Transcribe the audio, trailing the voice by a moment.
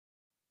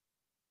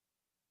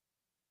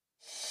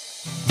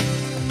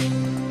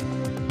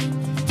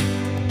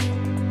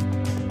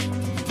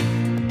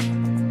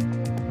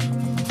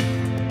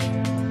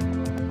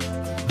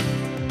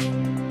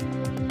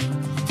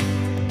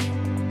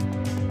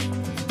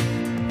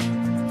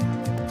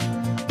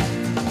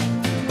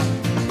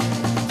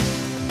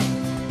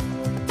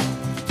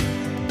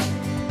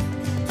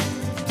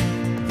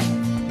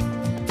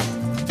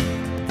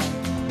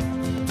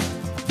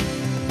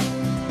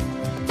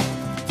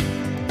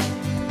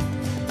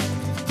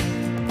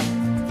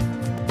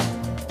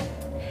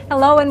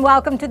Hello and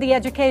welcome to the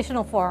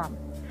Educational Forum.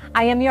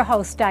 I am your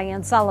host,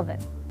 Diane Sullivan.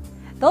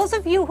 Those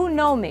of you who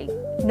know me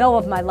know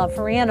of my love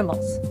for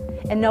animals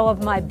and know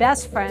of my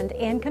best friend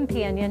and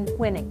companion,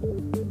 Winnie.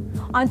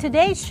 On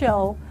today's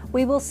show,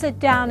 we will sit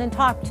down and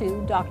talk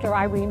to Dr.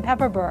 Irene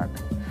Pepperberg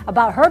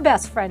about her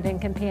best friend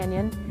and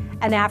companion,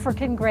 an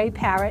African gray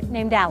parrot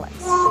named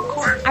Alex.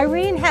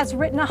 Irene has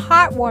written a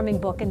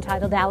heartwarming book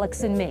entitled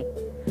Alex and Me,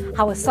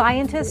 how a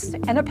scientist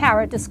and a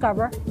parrot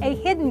discover a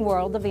hidden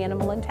world of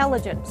animal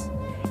intelligence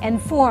and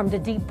formed a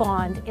deep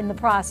bond in the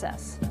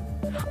process.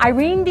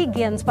 Irene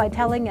begins by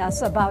telling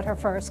us about her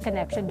first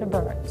connection to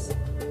birds.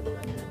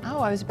 Oh,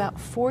 I was about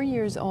 4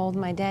 years old.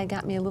 My dad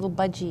got me a little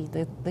budgie,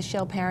 the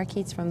shell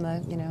parakeets from the,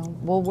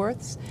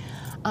 Woolworths.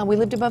 We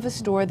lived above a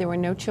store. There were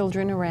no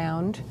children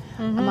around.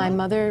 My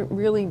mother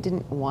really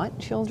didn't want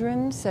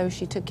children, so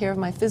she took care of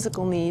my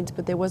physical needs,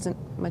 but there wasn't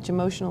much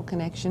emotional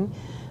connection.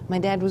 My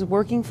dad was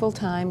working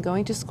full-time,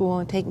 going to school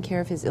and taking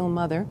care of his ill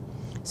mother,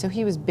 so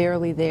he was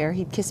barely there.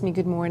 He'd kiss me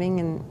good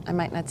morning, and I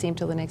might not see him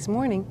till the next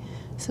morning,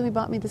 so he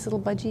bought me this little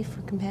budgie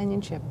for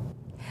companionship.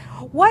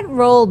 What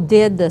role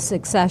did the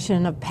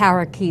succession of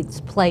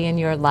parakeets play in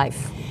your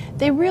life?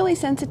 They really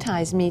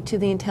sensitized me to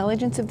the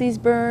intelligence of these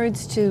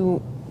birds,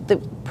 to the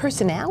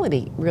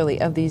personality, really,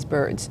 of these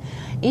birds.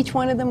 Each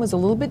one of them was a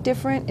little bit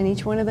different, and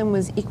each one of them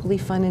was equally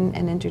fun and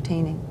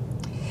entertaining.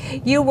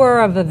 You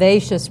were a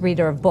vivacious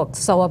reader of books,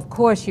 so of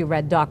course you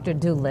read Dr.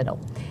 Dolittle.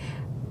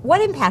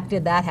 What impact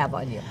did that have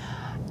on you?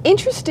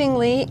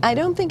 Interestingly, I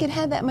don't think it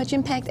had that much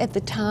impact at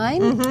the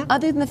time,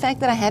 other than the fact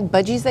that I had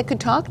budgies that could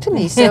talk to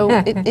me, so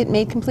it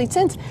made complete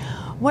sense.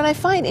 What I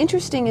find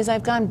interesting is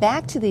I've gone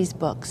back to these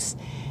books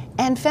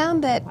and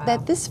found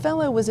that this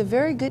fellow was a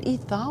very good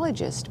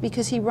ethologist,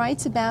 because he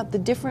writes about the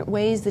different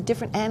ways that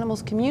different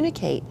animals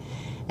communicate.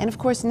 And of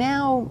course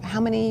now, how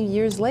many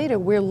years later,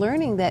 we're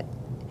learning that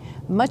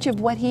much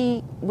of what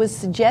he was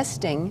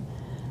suggesting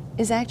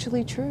is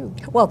actually true.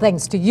 Well,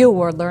 thanks to you,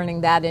 we're learning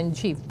that in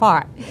chief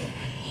part.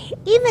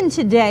 Even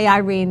today,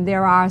 Irene,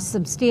 there are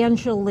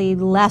substantially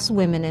less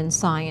women in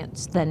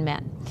science than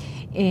men.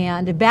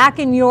 And back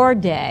in your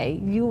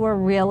day, you were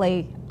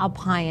really a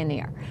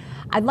pioneer.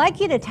 I'd like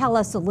you to tell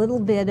us a little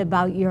bit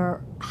about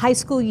your high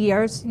school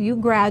years. You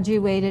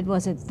graduated,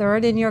 was it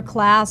third in your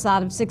class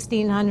out of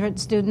 1,600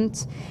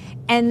 students?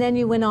 And then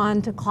you went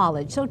on to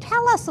college. So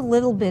tell us a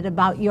little bit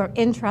about your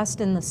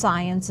interest in the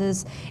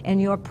sciences and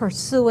your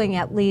pursuing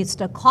at least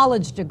a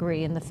college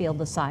degree in the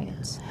field of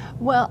science.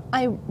 Well,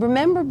 I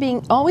remember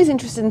being always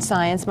interested in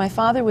science. My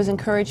father was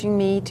encouraging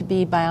me to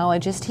be a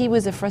biologist. He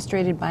was a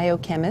frustrated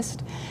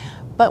biochemist.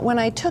 But when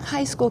I took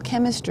high school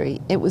chemistry,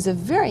 it was a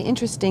very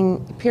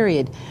interesting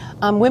period.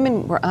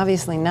 Women were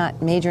obviously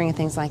not majoring in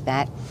things like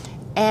that.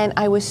 And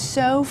I was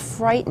so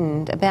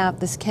frightened about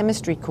this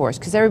chemistry course,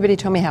 because everybody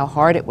told me how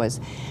hard it was,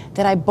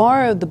 that I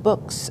borrowed the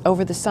books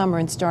over the summer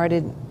and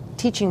started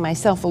teaching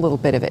myself a little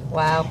bit of it.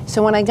 Wow.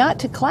 So when I got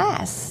to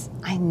class,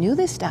 I knew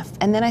this stuff,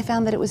 and then I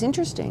found that it was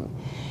interesting.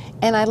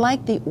 And I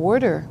liked the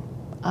order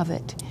of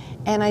it.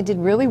 And I did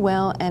really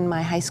well, and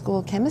my high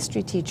school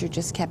chemistry teacher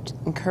just kept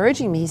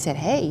encouraging me. He said,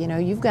 hey,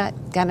 you've got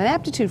an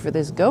aptitude for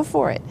this, go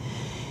for it.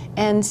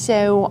 And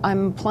so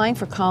I'm applying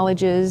for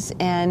colleges,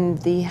 and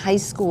the high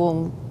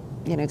school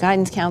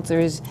guidance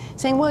counselors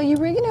saying, well, you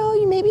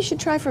maybe should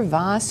try for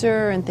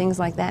Vassar and things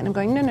like that. And I'm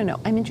going, no,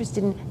 I'm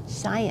interested in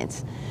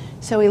science.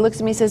 So he looks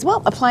at me and says,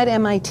 well, apply to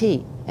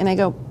MIT. And I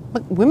go,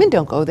 but women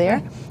don't go there.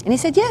 And he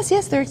said,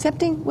 yes, they're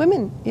accepting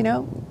women.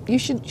 You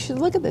should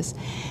look at this.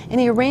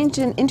 And he arranged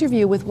an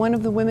interview with one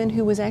of the women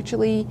who was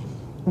actually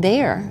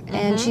there.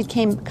 And she'd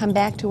come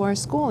back to our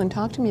school and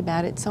talk to me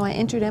about it. So I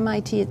entered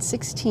MIT at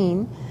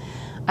 16.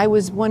 I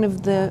was one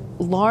of the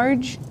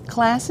large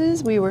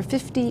classes. We were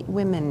 50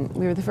 women.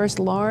 We were the first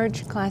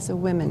large class of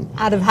women.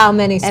 Out of how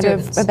many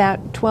students? Out of about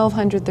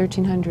 1,200,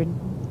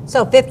 1,300.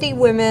 So 50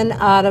 women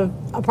out of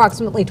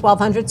approximately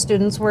 1,200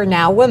 students were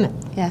now women.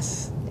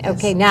 Yes.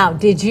 Okay, now,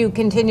 did you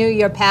continue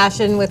your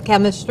passion with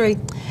chemistry?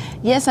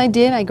 Yes, I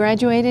did. I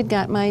graduated,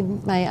 got my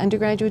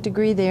undergraduate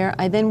degree there.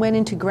 I then went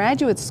into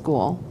graduate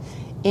school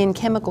in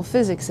chemical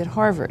physics at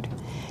Harvard.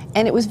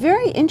 And it was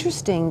very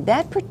interesting.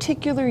 That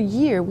particular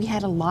year, we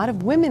had a lot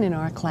of women in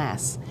our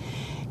class.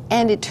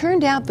 And it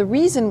turned out the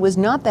reason was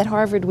not that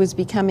Harvard was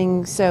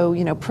becoming so,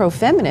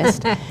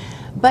 pro-feminist,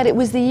 but it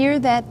was the year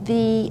that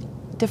the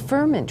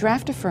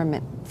draft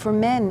deferment for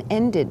men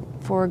ended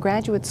for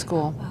graduate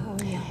school. Oh,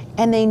 yeah.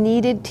 And they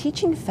needed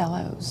teaching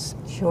fellows.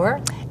 Sure.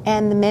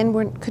 And the men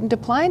couldn't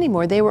apply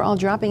anymore. They were all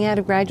dropping out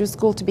of graduate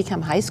school to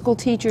become high school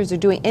teachers or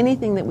doing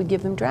anything that would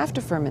give them draft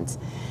deferments.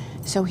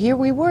 So here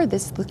we were.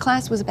 The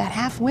class was about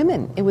half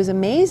women. It was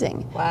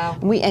amazing. Wow.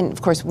 And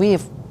of course we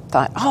have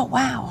thought, oh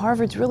wow,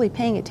 Harvard's really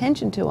paying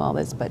attention to all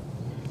this, but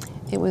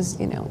it was,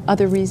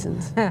 other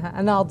reasons.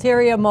 An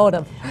ulterior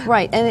motive.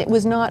 Right, and it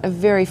was not a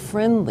very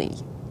friendly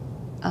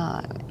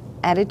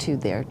attitude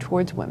there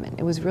towards women.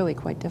 It was really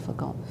quite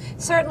difficult.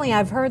 Certainly,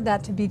 I've heard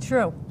that to be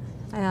true.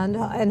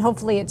 and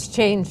hopefully it's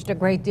changed a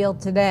great deal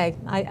today.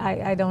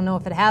 I don't know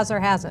if it has or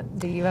hasn't.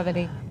 Do you have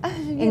any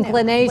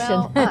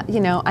inclination?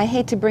 I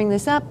hate to bring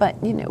this up, but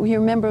you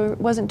remember it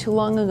wasn't too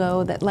long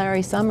ago that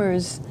Larry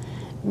Summers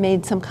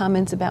made some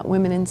comments about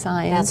women in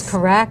science. That's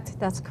correct.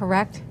 That's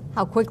correct.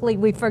 How quickly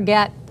we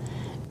forget.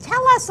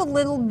 Tell us a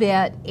little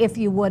bit, if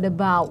you would,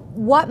 about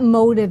what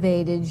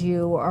motivated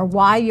you or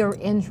why you're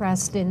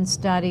interested in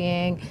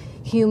studying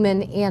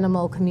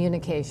human-animal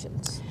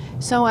communications.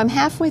 So I'm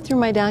halfway through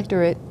my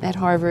doctorate at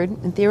Harvard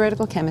in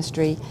theoretical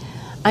chemistry.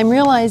 I'm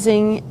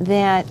realizing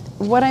that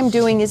what I'm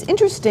doing is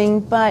interesting,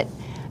 but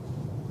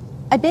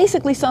I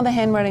basically saw the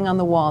handwriting on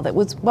the wall. That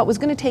was what was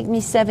going to take me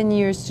 7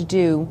 years to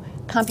do,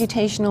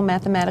 computational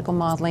mathematical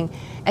modeling.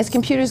 As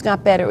computers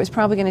got better, it was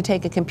probably going to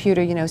take a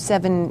computer,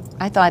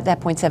 I thought at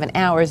that point 7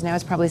 hours. Now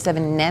it's probably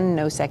 7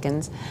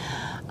 nanoseconds.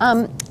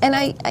 And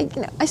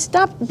I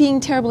stopped being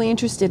terribly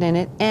interested in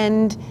it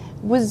and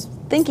was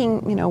thinking,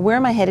 where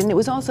am I headed? And it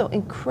was also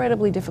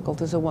incredibly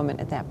difficult as a woman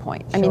at that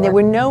point. I mean,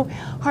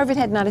 Harvard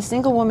had not a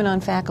single woman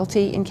on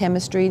faculty in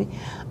chemistry.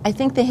 I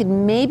think they had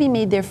maybe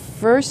made their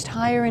first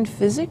hire in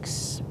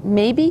physics,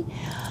 maybe.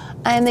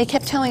 And they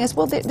kept telling us,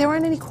 well, there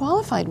aren't any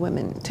qualified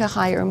women to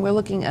hire. And we're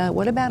looking,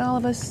 what about all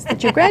of us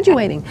that you're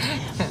graduating?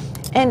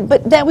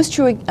 But that was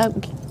true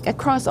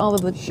across all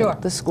of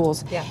the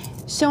schools. Yeah.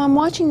 So I'm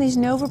watching these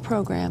NOVA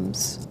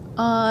programs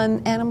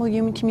on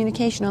animal-human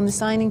communication, on the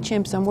signing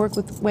chimps, on work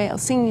with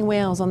whales, singing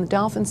whales, on the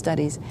dolphin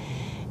studies.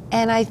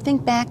 And I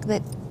think back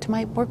to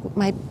my work with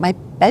my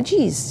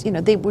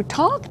veggies, they would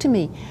talk to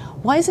me.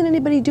 Why isn't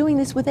anybody doing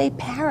this with a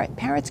parrot?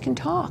 Parrots can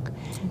talk.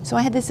 So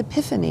I had this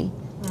epiphany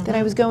that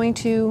I was going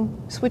to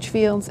switch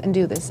fields and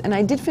do this. And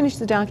I did finish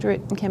the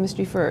doctorate in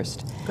chemistry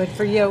first. Good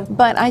for you.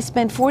 But I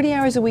spent 40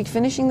 hours a week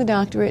finishing the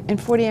doctorate and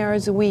 40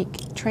 hours a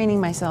week training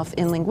myself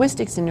in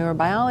linguistics and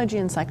neurobiology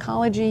and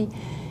psychology,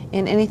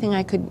 in anything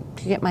I could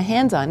get my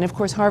hands on. And of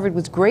course, Harvard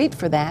was great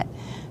for that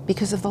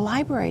because of the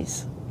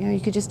libraries. You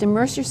could just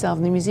immerse yourself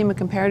in the Museum of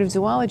Comparative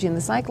Zoology and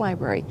the Psych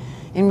Library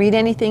and read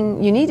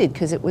anything you needed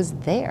because it was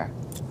there.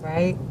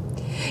 Right.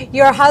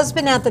 Your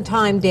husband at the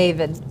time,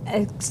 David,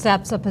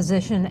 accepts a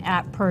position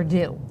at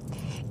Purdue,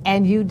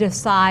 and you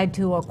decide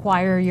to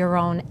acquire your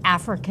own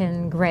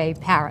African gray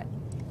parrot.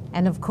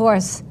 And of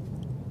course,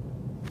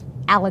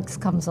 Alex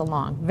comes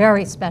along,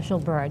 very special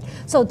bird.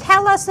 So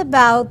tell us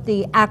about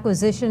the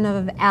acquisition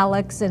of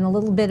Alex and a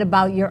little bit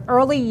about your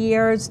early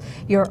years,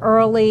 your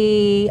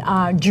early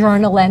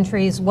journal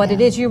entries, what it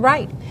is you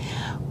write.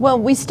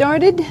 Well, I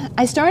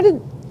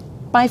started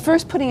by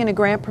first putting in a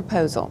grant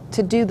proposal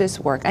to do this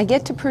work. I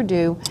get to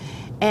Purdue,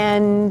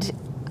 and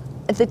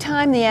at the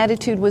time the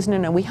attitude was,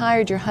 no, we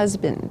hired your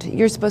husband.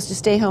 You're supposed to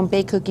stay home,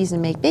 bake cookies,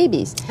 and make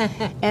babies.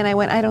 And I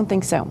went, I don't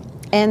think so.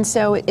 And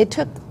so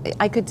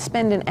I could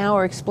spend an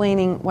hour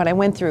explaining what I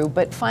went through,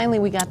 but finally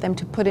we got them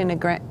to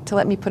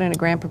let me put in a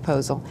grant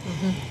proposal.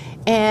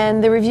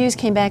 And the reviews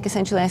came back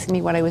essentially asking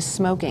me what I was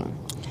smoking.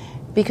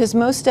 Because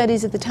most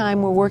studies at the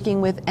time were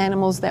working with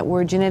animals that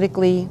were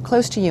genetically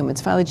close to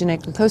humans,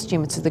 phylogenetically close to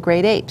humans, so the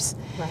great apes.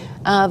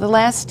 Right. The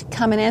last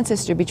common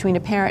ancestor between a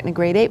parrot and a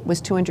great ape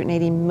was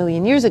 280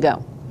 million years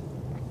ago.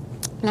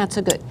 Not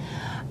so good.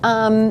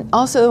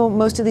 Also,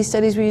 most of these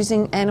studies were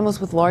using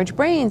animals with large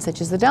brains, such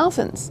as the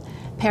dolphins.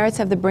 Parrots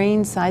have the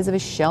brain size of a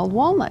shelled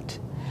walnut.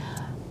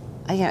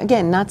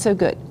 Again, not so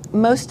good.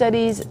 Most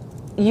studies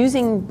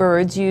using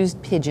birds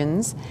used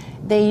pigeons.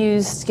 They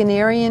use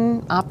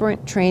Skinnerian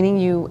operant training.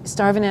 You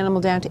starve an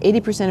animal down to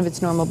 80% of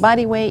its normal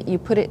body weight, you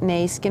put it in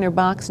a Skinner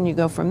box, and you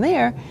go from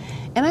there.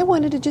 And I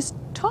wanted to just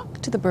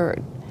talk to the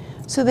bird.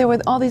 So there were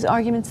all these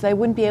arguments that I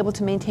wouldn't be able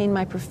to maintain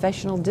my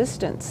professional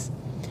distance.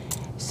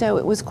 So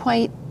it was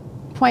quite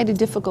a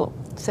difficult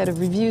set of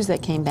reviews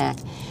that came back.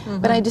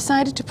 But I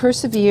decided to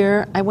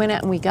persevere. I went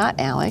out and we got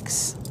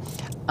Alex,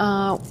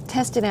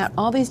 tested out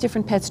all these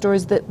different pet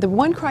stores. The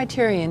one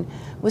criterion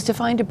was to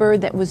find a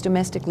bird that was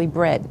domestically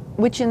bred,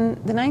 which in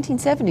the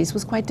 1970s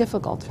was quite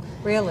difficult.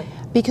 Really?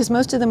 Because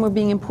most of them were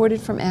being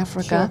imported from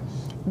Africa.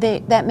 Sure.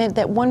 That meant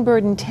that 1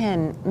 bird in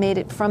 10 made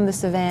it from the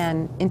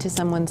savannah into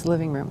someone's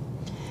living room.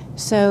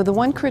 So the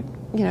one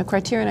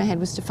criterion I had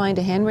was to find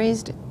a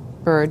hand-raised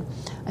bird.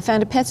 I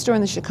found a pet store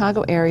in the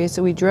Chicago area,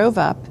 so we drove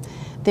up.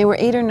 There were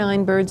 8 or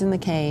 9 birds in the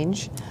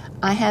cage.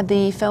 I had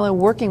the fellow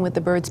working with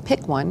the birds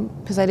pick one,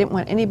 because I didn't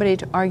want anybody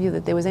to argue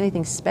that there was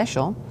anything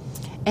special.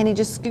 And he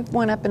just scooped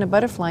one up in a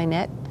butterfly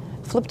net,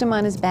 flipped him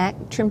on his back,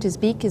 trimmed his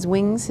beak, his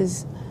wings,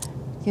 his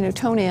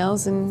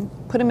toenails, and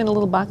put him in a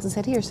little box and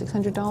said, here,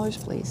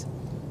 $600, please.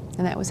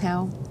 And that was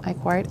how I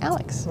acquired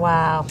Alex.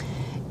 Wow.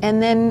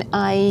 And then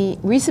I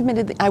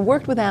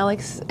worked with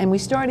Alex, and we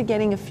started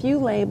getting a few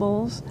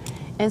labels.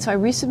 And so I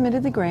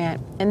resubmitted the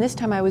grant, and this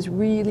time I was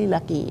really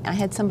lucky. I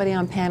had somebody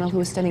on panel who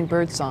was studying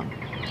birdsong.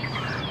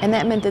 And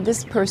that meant that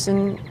this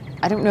person,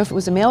 I don't know if it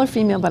was a male or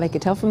female, but I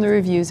could tell from the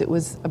reviews it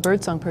was a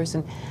birdsong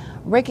person,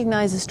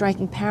 recognized the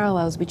striking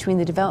parallels between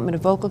the development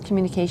of vocal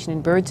communication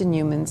in birds and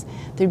humans.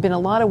 There'd been a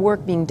lot of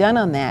work being done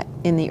on that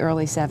in the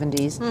early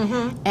 70s,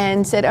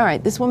 and said, all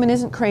right, this woman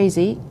isn't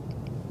crazy.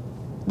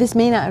 this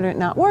may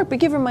not work, but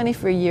give her money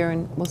for a year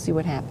and we'll see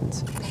what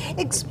happens.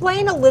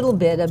 Explain a little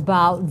bit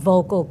about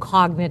vocal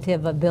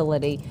cognitive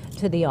ability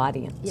to the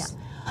audience.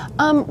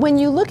 Yeah. When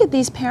you look at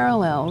these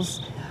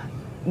parallels,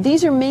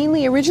 these are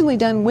mainly originally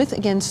done with,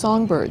 again,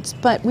 songbirds,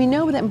 but we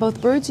know that in both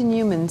birds and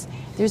humans,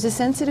 there's a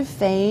sensitive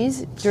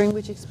phase during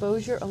which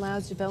exposure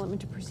allows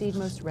development to proceed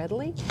most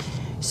readily.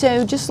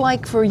 So just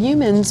like for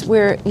humans,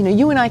 where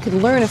you and I could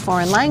learn a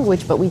foreign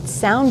language, but we'd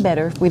sound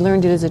better if we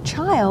learned it as a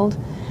child,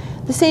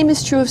 the same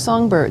is true of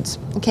songbirds.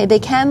 Okay, they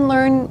can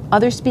learn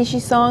other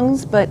species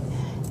songs, but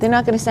they're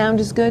not going to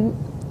sound as good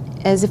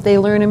as if they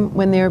learn them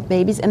when they're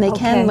babies, and they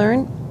can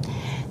learn.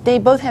 They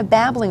both have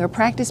babbling or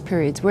practice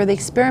periods where they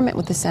experiment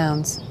with the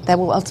sounds that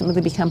will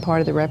ultimately become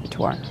part of the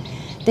repertoire.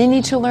 They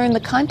need to learn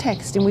the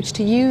context in which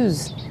to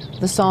use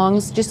the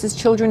songs, just as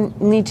children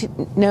need to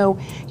know,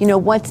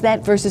 what's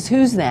that versus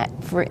who's that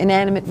for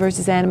inanimate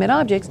versus animate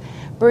objects.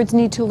 Birds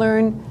need to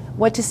learn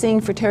what to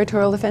sing for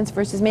territorial defense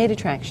versus mate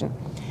attraction.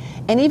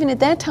 And even at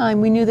that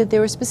time, we knew that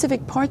there were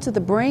specific parts of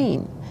the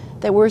brain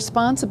that were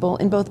responsible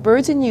in both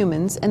birds and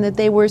humans, and that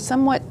they were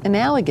somewhat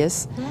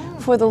analogous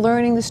for the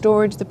learning, the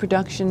storage, the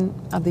production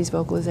of these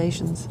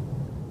vocalizations.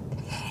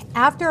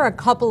 After a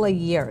couple of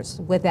years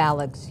with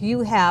Alex,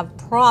 you have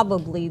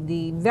probably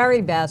the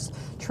very best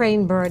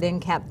trained bird in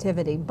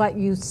captivity, but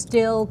you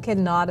still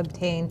cannot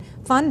obtain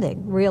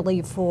funding,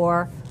 really,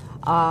 for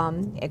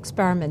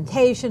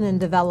experimentation and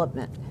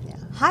development. Yeah.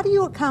 How do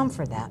you account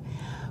for that?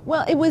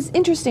 Well, it was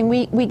interesting.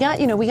 We got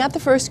the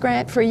first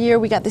grant for a year.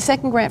 We got the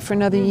second grant for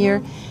another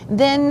year.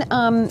 Then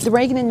the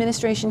Reagan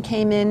administration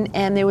came in,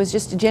 and there was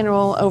just a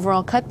general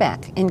overall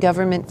cutback in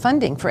government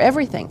funding for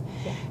everything.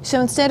 Yeah. So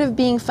instead of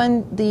being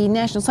the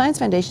National Science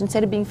Foundation,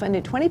 instead of being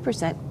funded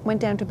 20%, went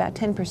down to about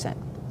 10%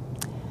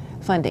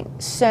 funding.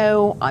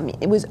 So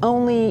it was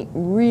only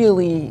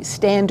really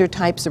standard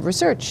types of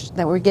research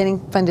that were getting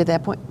funded at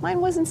that point.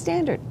 Mine wasn't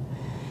standard.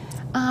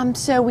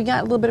 So we got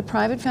a little bit of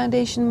private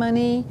foundation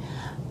money.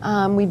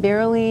 We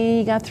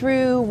barely got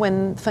through.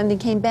 When funding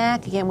came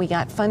back, again, we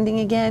got funding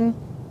again.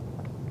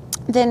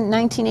 Then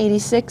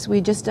 1986,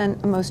 we just done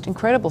a most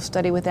incredible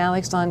study with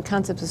Alex on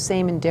concepts of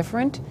same and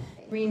different.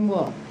 Green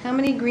wool. How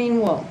many green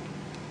wool?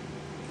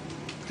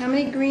 How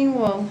many green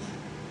wool?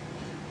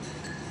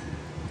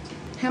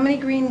 How many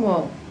green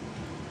wool?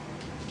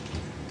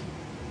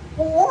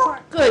 4.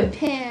 Good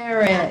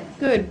parrot.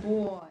 Good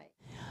boy.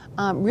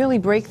 Really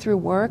breakthrough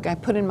work. I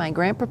put in my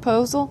grant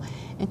proposal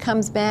and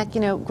comes back,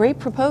 great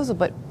proposal,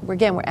 but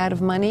again, we're out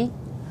of money.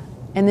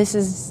 And this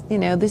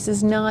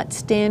is not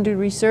standard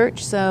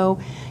research. So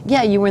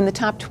yeah, you were in the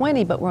top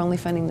 20, but we're only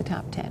funding the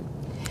top 10.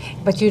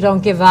 But you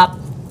don't give up.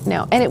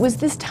 No, and it was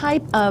this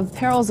type of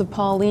Perils of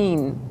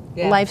Pauline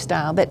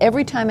lifestyle that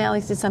every time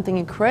Alex did something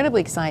incredibly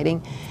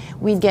exciting,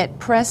 we'd get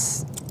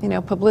press,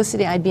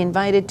 publicity. I'd be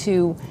invited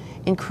to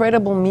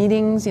incredible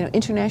meetings,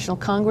 international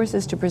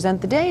congresses to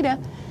present the data.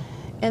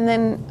 And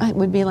then it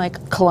would be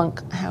like,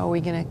 clunk, how are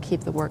we going to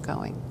keep the work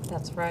going?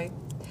 That's right.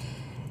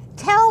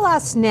 Tell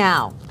us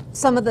now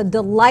some of the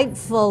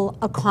delightful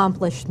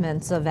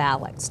accomplishments of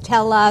Alex.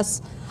 Tell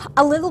us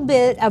a little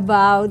bit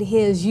about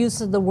his use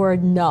of the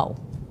word no,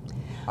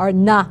 or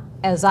nah,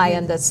 as I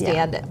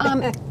understand it.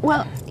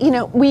 Well,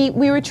 we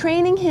were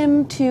training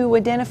him to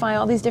identify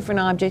all these different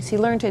objects. He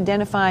learned to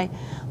identify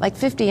like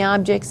 50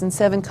 objects in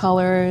 7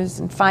 colors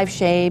and 5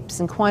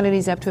 shapes and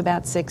quantities up to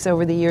about 6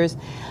 over the years.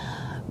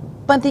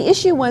 But the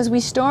issue was we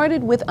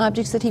started with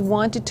objects that he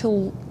wanted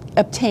to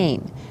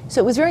obtain.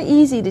 So it was very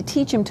easy to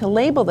teach him to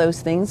label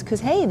those things because,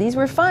 hey, these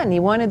were fun. He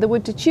wanted the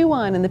wood to chew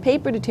on and the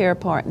paper to tear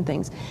apart and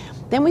things.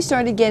 Then we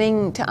started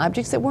getting to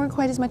objects that weren't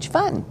quite as much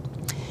fun.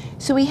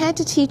 So we had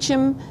to teach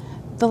him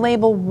the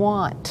label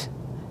want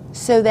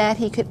so that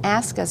he could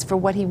ask us for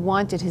what he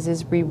wanted as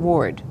his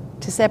reward,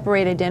 to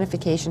separate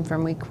identification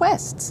from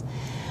requests.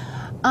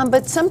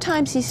 But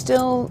sometimes he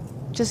still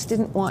just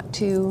didn't want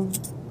to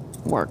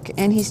work,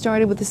 and he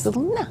started with this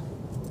little nah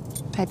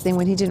type thing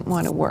when he didn't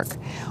want to work.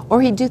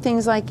 Or he'd do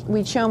things like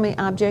we'd show him an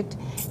object,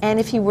 and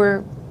if he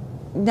were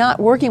not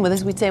working with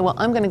us, we'd say, well,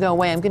 I'm going to go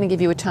away, I'm going to give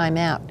you a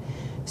timeout.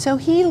 So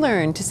he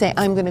learned to say,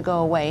 I'm going to go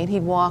away, and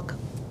he'd walk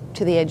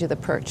to the edge of the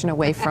perch and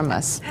away from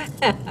us.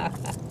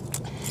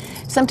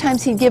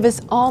 Sometimes he'd give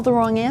us all the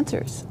wrong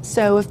answers.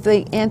 So if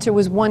the answer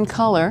was one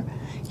color,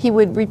 he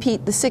would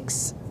repeat the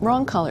 6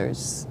 wrong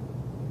colors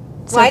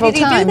several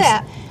times. Why did he do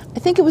that? I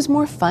think it was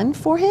more fun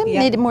for him,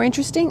 made it more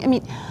interesting. I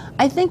mean,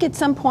 I think at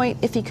some point,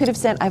 if he could have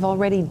said, I've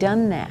already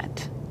done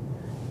that,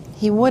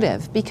 he would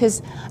have.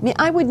 Because,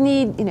 I would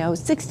need,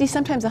 60,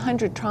 sometimes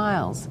 100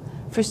 trials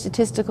for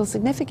statistical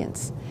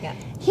significance. Yeah.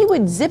 He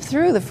would zip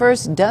through the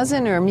first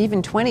dozen or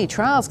even 20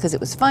 trials because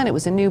it was fun, it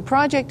was a new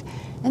project,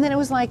 and then it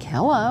was like,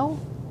 hello,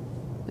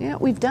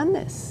 we've done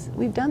this.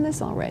 We've done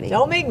this already.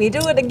 Don't make me do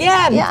it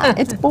again. Yeah,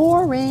 it's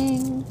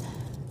boring.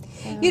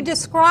 You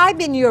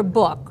describe in your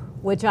book,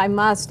 which I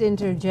must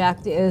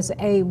interject is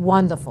a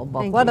wonderful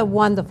book. What a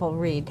wonderful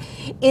read.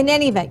 In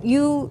any event,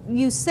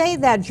 you say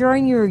that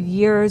during your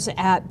years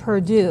at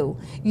Purdue,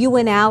 you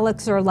and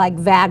Alex are like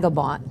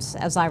vagabonds,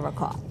 as I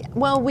recall.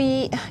 Well,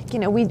 we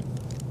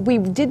we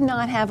did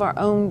not have our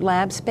own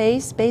lab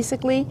space,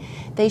 basically.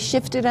 They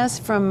shifted us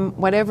from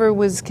whatever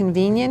was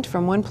convenient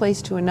from one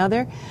place to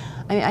another.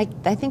 I mean,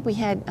 I think we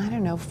had, I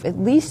don't know, at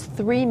least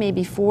 3,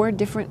 maybe 4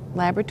 different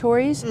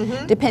laboratories,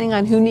 depending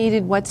on who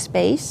needed what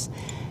space.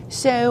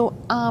 So,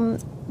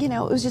 you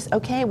know, it was just,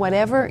 okay,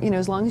 whatever, you know,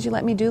 as long as you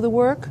let me do the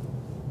work,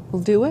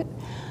 we'll do it.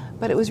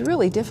 But it was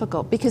really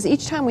difficult because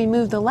each time we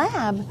moved the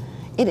lab,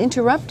 it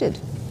interrupted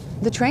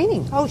the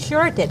training. Oh,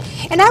 sure it did.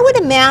 And I would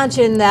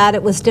imagine that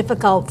it was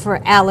difficult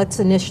for Alex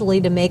initially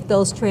to make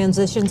those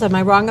transitions. Am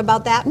I wrong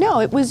about that?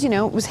 No, it was, you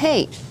know, it was,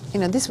 hey, you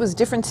know, this was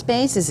different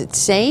space. Is it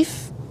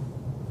safe?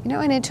 You know,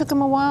 and it took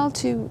him a while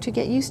to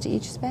get used to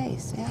each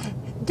space, yeah.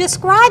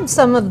 Describe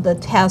some of the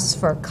tests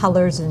for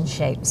colors and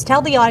shapes.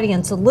 Tell the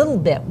audience a little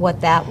bit what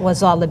that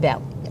was all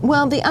about.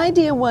 Well, the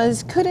idea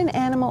was, could an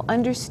animal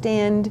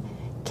understand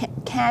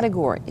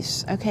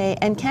categories, okay,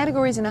 and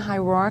categories in a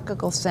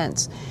hierarchical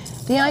sense.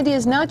 The idea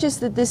is not just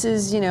that this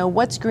is, you know,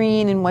 what's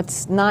green and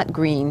what's not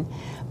green,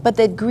 but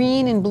that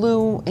green and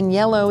blue and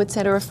yellow,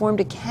 etc., formed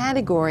a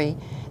category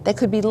that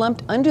could be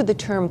lumped under the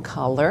term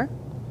color,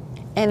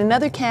 and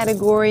another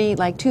category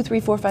like 2, 3,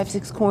 4, 5,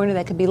 6 corner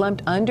that could be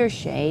lumped under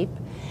shape,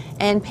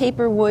 and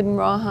paper, wood, and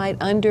rawhide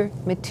under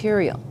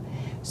material.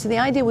 So the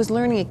idea was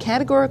learning a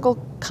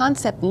categorical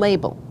concept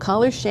label,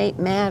 color, shape,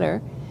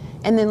 matter,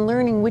 and then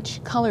learning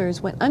which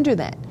colors went under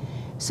that,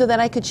 so that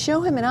I could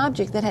show him an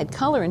object that had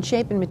color and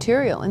shape and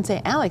material and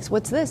say, Alex,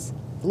 what's this?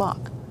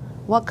 Block.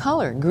 What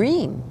color?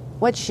 Green.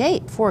 What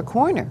shape? 4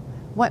 corner.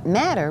 What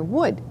matter?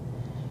 Wood.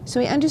 So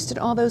he understood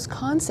all those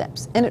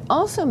concepts. And it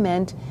also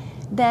meant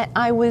that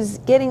I was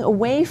getting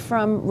away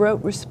from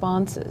rote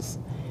responses,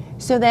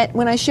 so that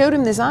when I showed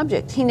him this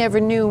object, he never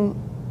knew,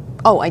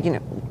 you know,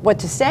 what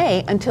to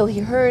say until he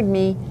heard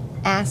me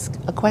ask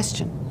a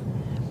question.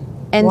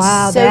 And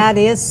wow, so, that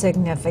is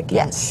significant.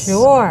 Yes.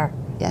 Sure.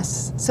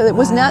 Yes. So it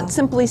was not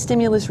simply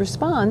stimulus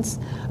response.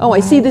 Oh, I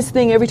see this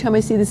thing. Every time I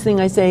see this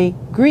thing, I say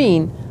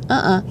green.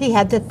 He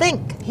had to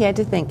think. He had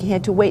to think. He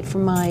had to wait for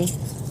my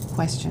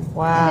question.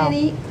 Wow. How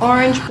many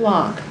orange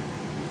block?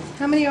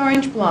 How many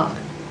orange block?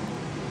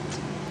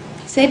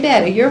 Say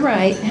better. You're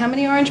right. How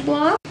many orange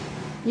block?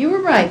 You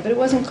were right, but it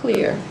wasn't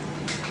clear.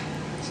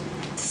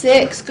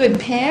 6. Good.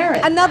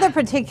 Parrot. Another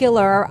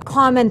particular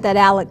comment that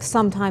Alex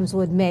sometimes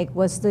would make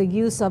was the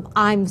use of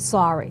 "I'm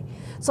sorry."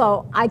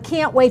 So I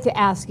can't wait to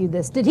ask you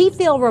this. Did he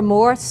feel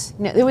remorse?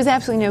 No, there was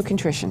absolutely no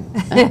contrition.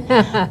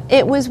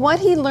 It was what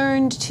he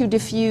learned to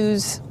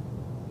diffuse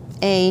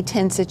a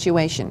tense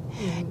situation.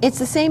 It's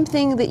the same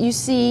thing that you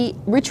see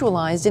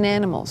ritualized in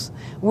animals,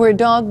 where a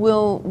dog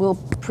will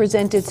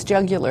present its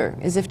jugular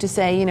as if to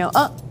say, you know,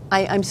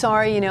 I'm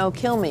sorry, you know,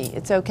 kill me,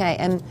 it's okay.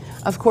 And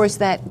of course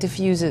that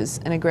diffuses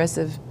an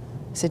aggressive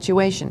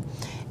situation.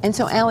 And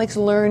so Alex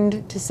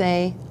learned to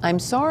say, I'm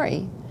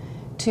sorry,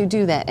 to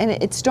do that. And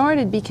it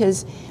started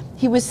because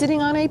he was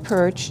sitting on a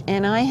perch,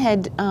 and I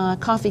had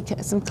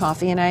some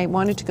coffee, and I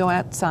wanted to go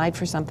outside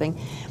for something.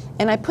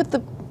 And I put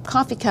the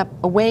coffee cup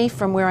away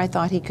from where I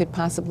thought he could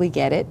possibly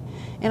get it.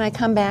 And I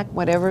come back,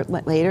 whatever,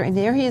 later, and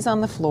there he is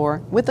on the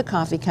floor with the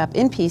coffee cup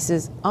in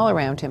pieces all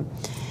around him.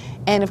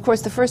 And of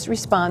course, the first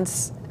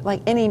response,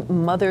 like any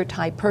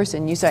mother-type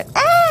person, you say,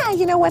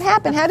 you know, what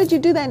happened? How did you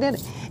do that?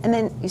 And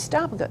then you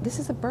stop and go, this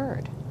is a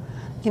bird.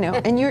 You know,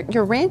 and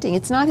you're ranting.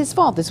 It's not his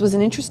fault. This was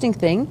an interesting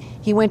thing.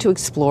 He went to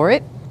explore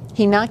it.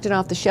 He knocked it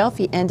off the shelf.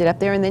 He ended up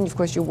there, and then, of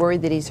course, you're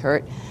worried that he's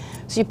hurt.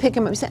 So you pick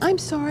him up and say, I'm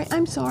sorry,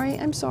 I'm sorry,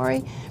 I'm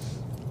sorry.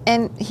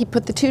 And he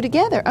put the two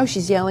together. Oh,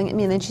 she's yelling at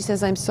me, and then she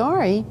says, I'm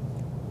sorry.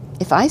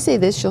 If I say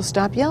this, she'll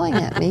stop yelling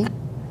at me.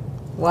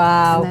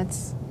 Wow. And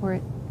that's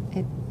where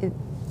it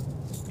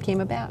came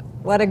about.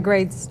 What a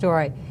great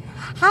story.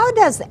 How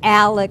does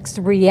Alex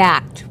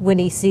react when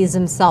he sees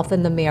himself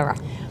in the mirror?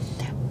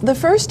 The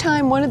first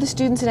time, one of the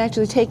students had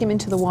actually taken him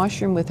into the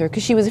washroom with her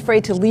because she was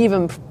afraid to leave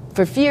him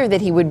for fear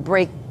that he would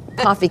break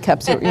coffee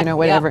cups or, you know,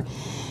 whatever.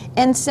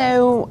 Yeah. And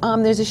so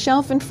there's a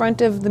shelf in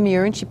front of the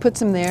mirror, and she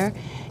puts him there.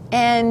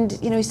 And,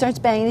 you know, he starts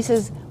banging. He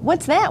says,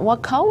 what's that?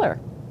 What color?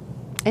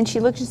 And she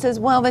looks and says,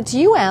 well, that's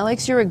you,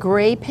 Alex. You're a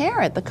gray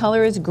parrot. The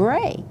color is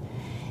gray.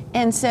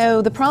 And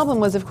so the problem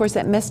was, of course,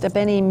 that messed up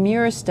any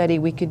mirror study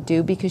we could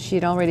do because she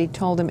had already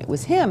told him it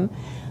was him.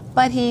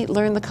 But he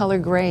learned the color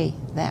gray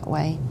that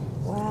way.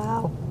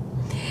 Wow.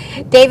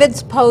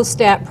 David's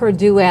post at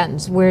Purdue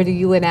ends. Where do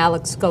you and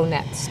Alex go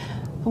next?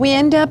 We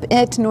end up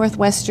at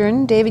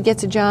Northwestern. David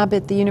gets a job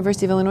at the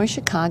University of Illinois,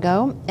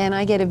 Chicago, and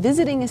I get a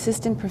visiting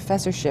assistant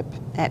professorship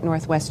at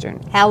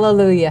Northwestern.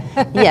 Hallelujah.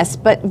 Yes,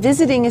 but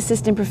visiting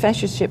assistant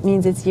professorship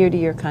means it's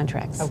year-to-year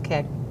contracts.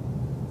 Okay.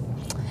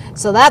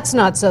 So that's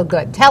not so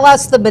good. Tell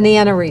us the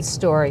bananery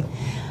story.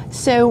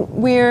 So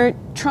we're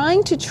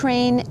trying to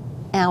train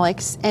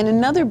Alex and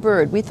another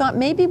bird. We thought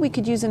maybe we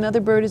could use another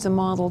bird as a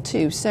model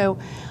too. So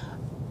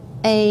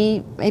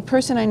a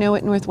person I know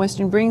at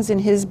Northwestern brings in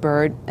his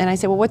bird, and I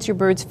said, well, what's your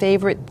bird's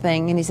favorite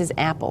thing? And he says,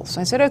 apple.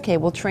 So I said, okay,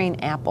 we'll train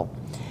apple.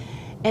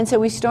 And so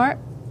we start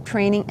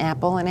training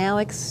apple, and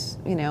Alex,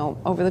 you know,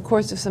 over the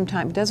course of some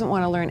time doesn't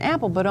want to learn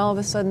apple, but all of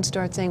a sudden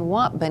starts saying,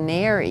 what,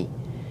 banary?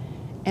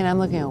 And I'm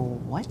looking,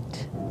 what?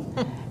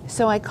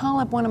 So I call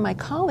up one of my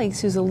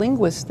colleagues who's a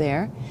linguist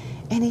there,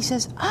 and he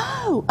says,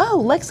 oh,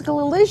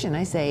 lexical elision.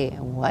 I say,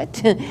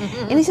 what?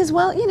 And he says,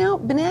 well, you know,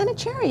 banana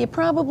cherry, it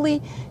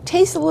probably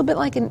tastes a little bit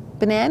like a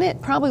banana.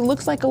 It probably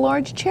looks like a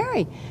large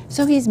cherry.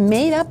 So he's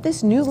made up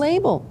this new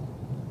label.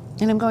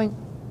 And I'm going,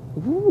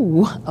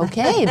 ooh,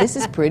 okay, this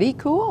is pretty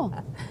cool.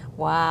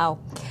 Wow.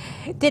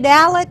 Did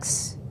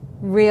Alex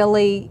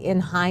really, in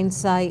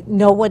hindsight,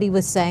 know what he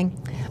was saying?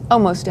 Oh,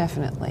 most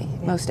definitely,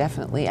 most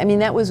definitely. I mean,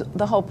 that was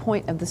the whole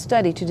point of the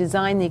study, to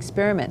design the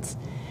experiments,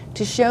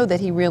 to show that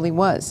he really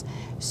was.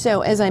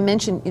 So, as I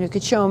mentioned, you know,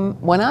 could show him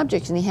one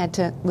object and he had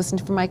to listen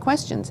for my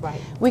questions.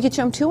 Right. We could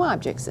show him two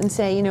objects and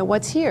say, you know,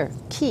 what's here?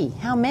 Key.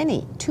 How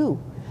many? Two.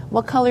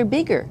 What color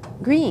bigger?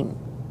 Green.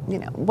 You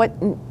know,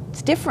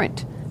 what's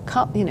different?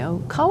 You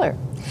know, color.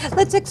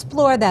 Let's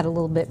explore that a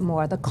little bit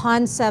more, the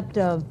concept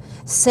of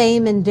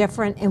same and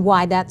different and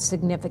why that's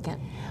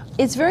significant.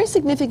 It's very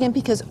significant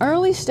because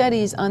early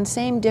studies on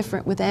same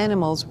different with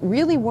animals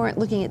really weren't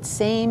looking at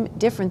same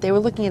different. They were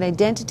looking at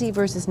identity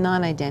versus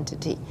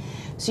non-identity.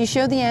 So you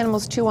show the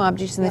animals two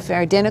objects and if they're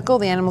identical,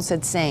 the animal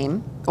said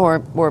same,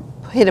 or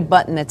hit a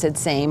button that said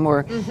same,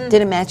 or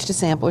did a match to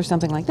sample or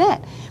something like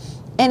that.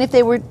 And if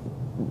they were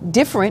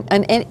different,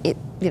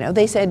 you know,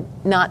 they said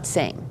not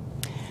same.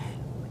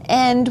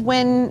 And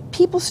when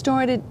people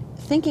started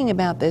thinking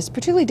about this,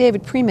 particularly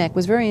David Premack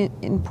was very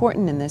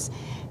important in this,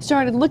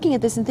 started looking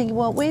at this and thinking,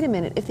 well, wait a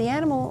minute, if the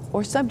animal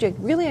or subject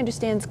really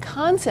understands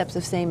concepts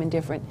of same and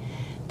different,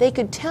 they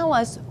could tell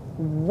us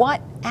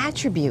what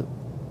attribute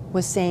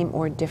was same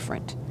or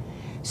different.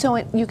 So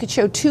you could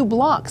show two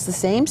blocks, the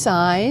same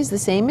size, the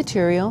same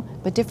material,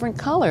 but different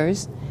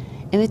colors,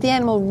 and if the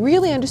animal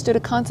really understood a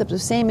concept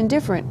of same and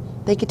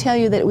different, they could tell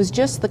you that it was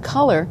just the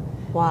color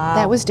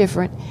that was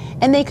different,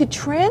 and they could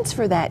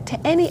transfer that to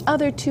any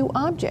other two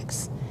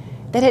objects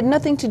that had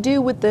nothing to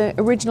do with the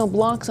original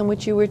blocks on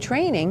which you were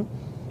training,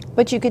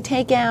 but you could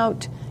take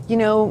out, you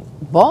know,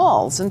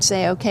 balls and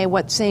say, okay,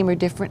 what's same or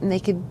different, and they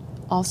could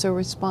also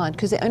respond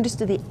because they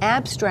understood the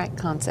abstract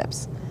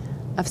concepts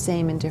of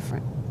same and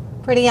different.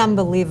 Pretty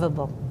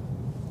unbelievable.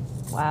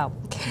 Wow.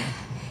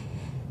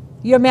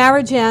 Your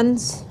marriage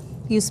ends.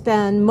 You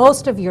spend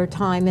most of your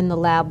time in the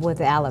lab with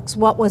Alex.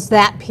 What was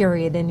that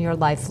period in your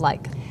life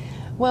like?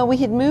 Well, we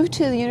had moved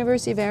to the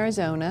University of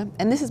Arizona,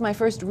 and this is my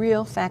first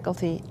real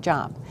faculty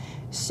job.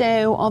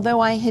 So although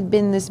I had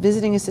been this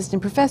visiting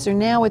assistant professor,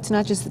 now it's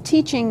not just the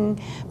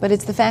teaching, but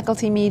it's the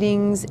faculty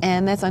meetings,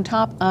 and that's on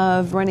top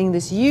of running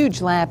this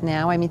huge lab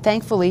now. I mean,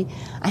 thankfully,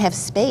 I have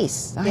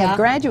space. I have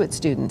graduate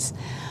students.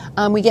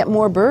 We get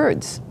more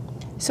birds.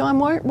 So I'm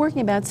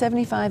working about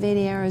 75,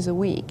 80 hours a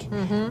week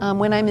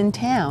when I'm in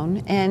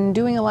town and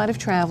doing a lot of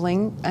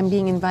traveling. I'm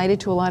being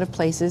invited to a lot of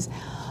places.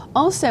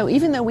 Also,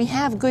 even though we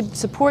have good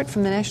support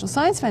from the National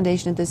Science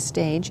Foundation at this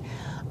stage,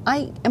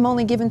 I am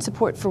only given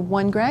support for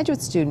one graduate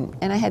student,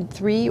 and I had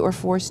 3 or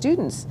 4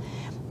 students.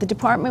 The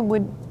department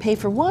would pay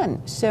for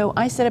one, so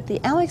I set up the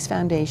Alex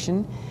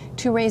Foundation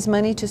to raise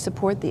money to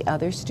support the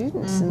other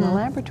students in the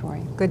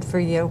laboratory. Good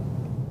for you.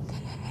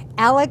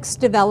 Alex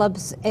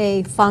develops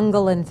a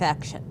fungal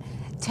infection.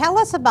 Tell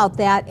us about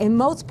that, and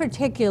most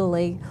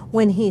particularly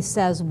when he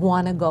says,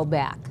 want to go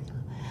back.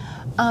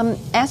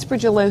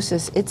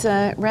 Aspergillosis, it's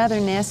a rather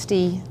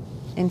nasty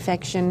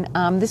infection.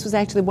 This was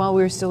actually while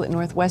we were still at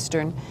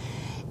Northwestern.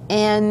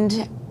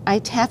 And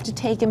I have to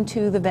take him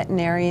to the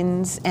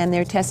veterinarians, and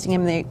they're testing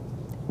him. They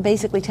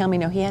basically tell me,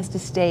 no, he has to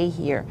stay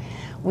here.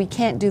 We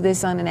can't do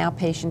this on an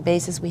outpatient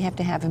basis. We have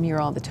to have him here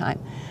all the time.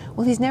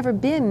 Well, he's never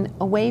been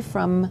away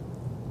from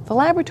the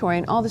laboratory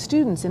and all the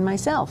students and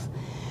myself.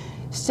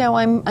 So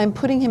I'm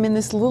putting him in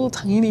this little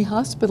tiny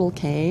hospital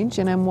cage,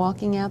 and I'm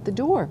walking out the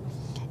door.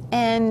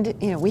 And,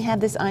 you know, we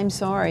had this I'm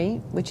sorry,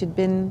 which had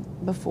been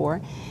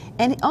before.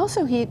 And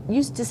also he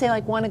used to say,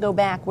 like, want to go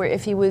back, where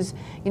if he was,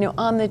 you know,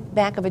 on the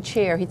back of a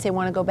chair, he'd say,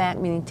 want to go back,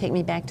 meaning take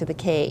me back to the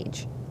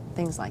cage,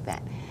 things like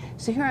that.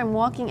 So here I'm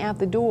walking out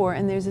the door,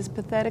 and there's this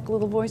pathetic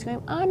little voice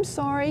going, I'm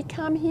sorry,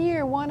 come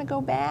here, want to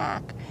go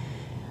back.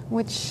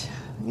 Which,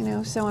 you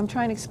know, so I'm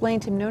trying to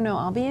explain to him, no,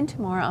 I'll be in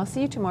tomorrow, I'll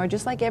see you tomorrow,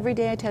 just like every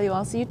day I tell you,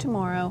 I'll see you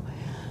tomorrow,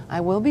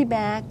 I will be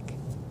back.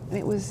 And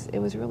it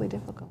was really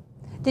difficult.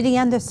 Did he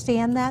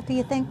understand that, do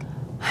you think?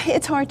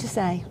 It's hard to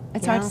say.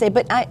 It's hard to say.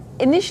 But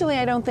initially,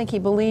 I don't think he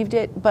believed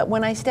it. But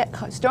when I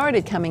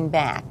started coming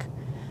back,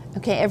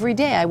 okay, every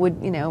day I would,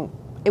 you know,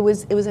 it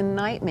was a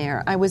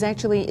nightmare. I was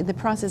actually in the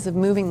process of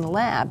moving the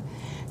lab.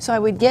 So I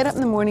would get up in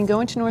the morning,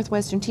 go into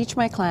Northwestern, teach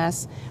my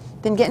class,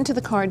 then get into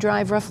the car,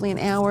 drive roughly an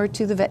hour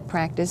to the vet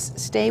practice,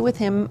 stay with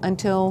him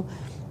until,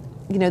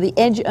 you know, the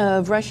edge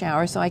of rush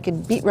hour so I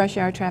could beat rush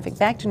hour traffic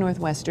back to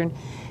Northwestern,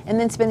 and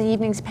then spend the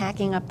evenings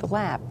packing up the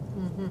lab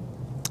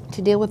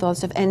to deal with all this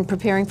stuff and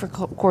preparing for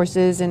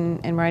courses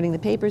and writing the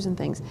papers and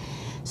things.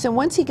 So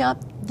once he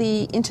got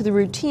into the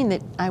routine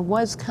that I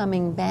was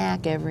coming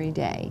back every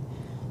day,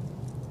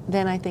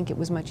 then I think it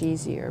was much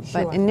easier.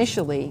 Sure. But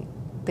initially,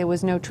 there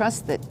was no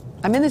trust that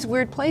I'm in this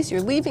weird place,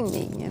 you're leaving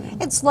me. You know?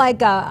 It's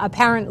like a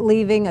parent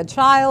leaving a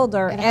child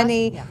or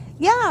any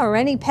Yeah, or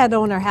any pet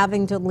owner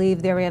having to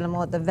leave their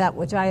animal at the vet,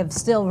 which I have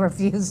still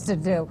refused to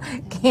do.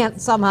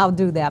 Can't somehow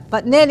do that.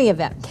 But in any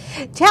event,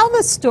 tell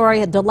the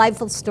story, a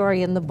delightful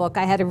story in the book.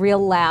 I had a real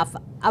laugh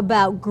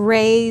about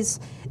grays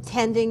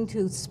tending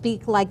to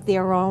speak like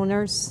their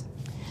owners.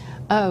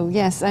 Oh,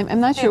 yes. I'm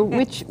not sure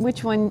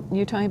which one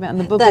you're talking about in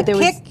the book. The but there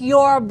kick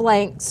your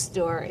blank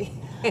story.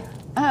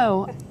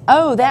 Oh,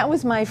 that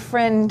was my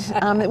friend.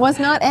 It was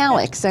not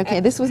Alex. Okay,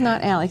 this was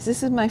not Alex.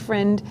 This is my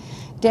friend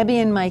Debbie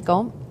and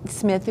Michael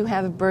Smith, who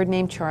have a bird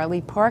named Charlie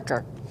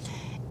Parker.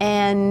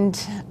 And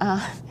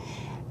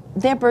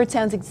their bird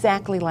sounds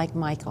exactly like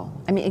Michael.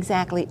 I mean,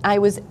 exactly. I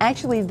was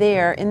actually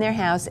there in their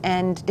house,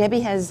 and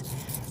Debbie has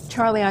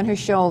Charlie on her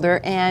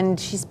shoulder, and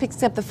she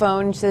picks up the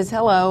phone and says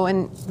hello,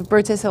 and the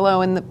bird says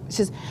hello, and she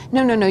says,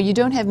 no, you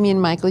don't have me and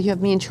Michael, you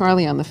have me and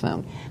Charlie on the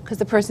phone, because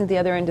the person at the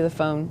other end of the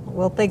phone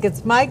We'll think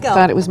it's Michael.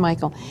 thought it was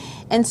Michael.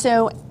 And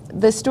so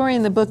the story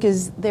in the book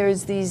is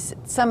there's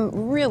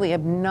some really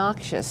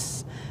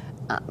obnoxious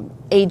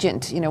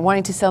agent,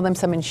 wanting to sell them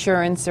some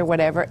insurance or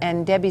whatever,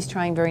 and Debbie's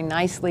trying very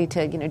nicely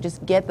to,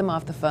 just get them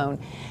off the phone.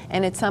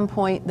 And at some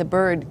point, the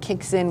bird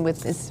kicks in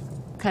with this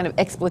kind of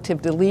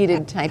expletive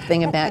deleted type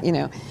thing about,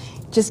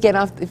 just get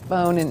off the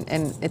phone,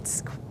 and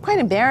it's quite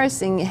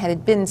embarrassing had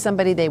it been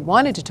somebody they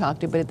wanted to talk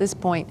to, but at this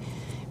point,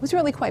 it was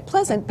really quite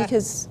pleasant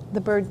because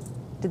the bird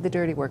did the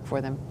dirty work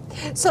for them.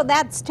 So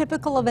that's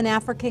typical of an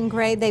African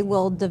gray. They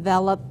will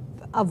develop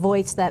a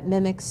voice that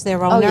mimics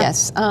their owner? Oh,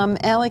 yes.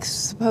 Alex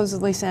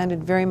supposedly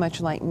sounded very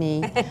much like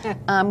me.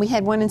 We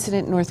had one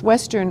incident in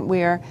Northwestern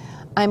where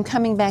I'm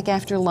coming back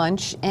after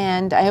lunch,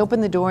 and I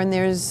open the door, and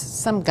there's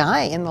some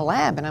guy in the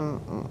lab, and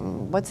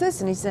I'm, what's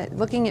this? And he said,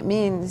 looking at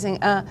me and saying,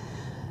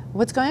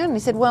 what's going on? And he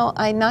said, well,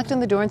 I knocked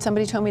on the door, and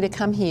somebody told me to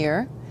come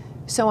here,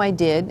 so I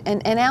did.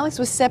 And Alex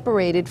was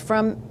separated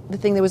from the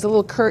thing. There was a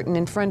little curtain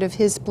in front of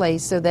his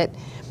place so that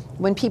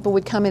when people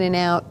would come in and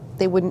out,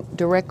 they wouldn't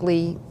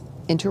directly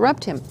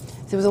interrupt him.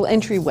 So there was a little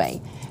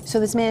entryway. So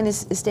this man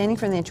is standing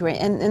from the entryway,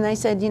 and I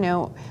said,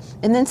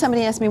 and then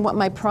somebody asked me what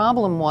my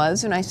problem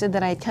was, and I said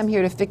that I had come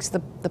here to fix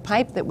the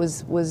pipe that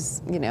was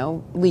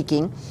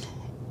leaking,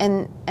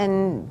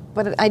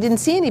 but I didn't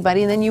see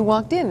anybody, and then you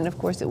walked in, and of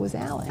course it was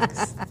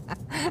Alex.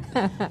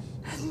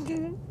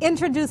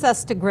 Introduce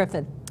us to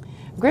Griffin.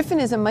 Griffin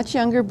is a much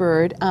younger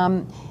bird.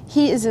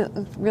 He is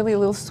really a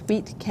little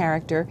sweet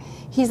character.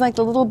 He's like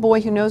the little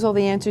boy who knows all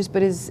the answers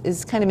but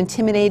is kind of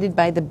intimidated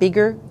by the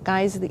bigger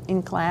guys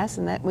in class,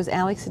 and that was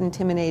Alex that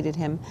intimidated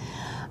him.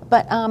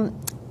 But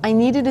I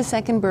needed a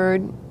second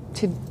bird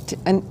to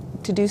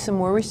do some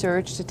more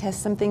research, to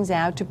test some things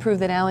out, to prove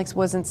that Alex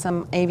wasn't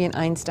some avian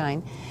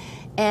Einstein.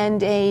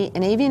 And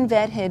an avian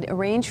vet had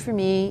arranged for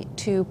me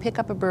to pick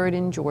up a bird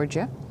in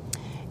Georgia.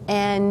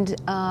 And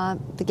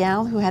the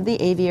gal who had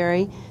the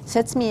aviary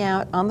sets me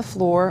out on the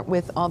floor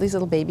with all these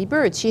little baby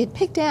birds. She had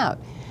picked out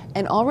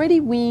an already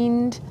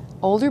weaned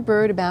older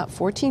bird, about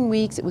 14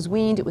 weeks. It was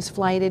weaned, it was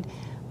flighted.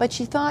 But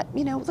she thought,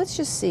 let's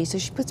just see. So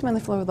she puts me on the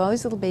floor with all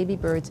these little baby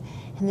birds.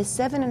 And this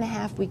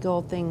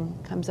 7.5-week-old thing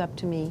comes up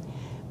to me,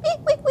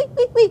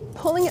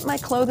 pulling at my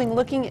clothing,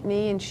 looking at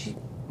me. And she,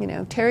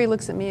 Terry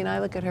looks at me and I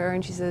look at her,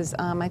 and she says,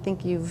 I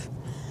think you've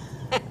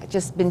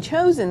just been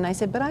chosen. And I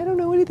said, but I don't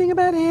know anything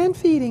about hand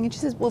feeding. And she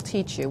says, we'll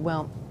teach you.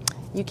 Well,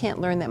 you can't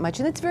learn that much,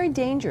 and it's very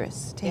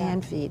dangerous to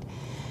hand feed.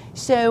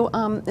 So,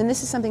 and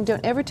this is something,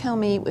 don't ever tell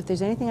me if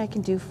there's anything I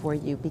can do for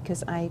you,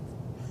 because I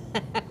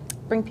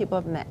bring people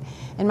up in that.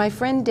 And my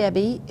friend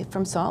Debbie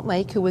from Salt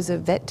Lake, who was a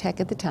vet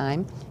tech at the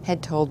time,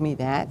 had told me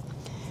that.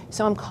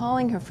 So I'm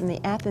calling her from the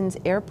Athens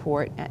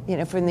airport,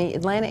 from the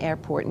Atlanta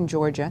airport in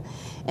Georgia,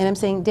 and I'm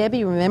saying,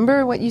 Debbie,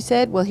 remember what you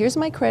said? Well, here's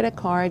my credit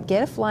card,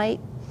 get a flight,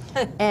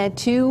 and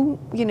to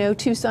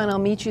Tucson, I'll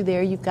meet you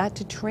there. You've got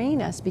to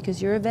train us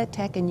because you're a vet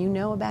tech and you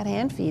know about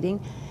hand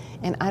feeding,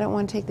 and I don't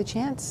want to take the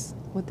chance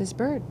with this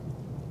bird.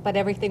 But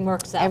everything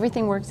works out.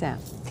 Everything works out.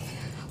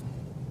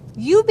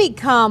 You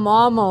become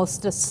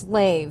almost a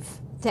slave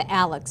to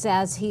Alex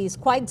as he's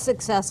quite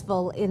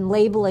successful in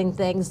labeling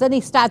things. Then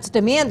he starts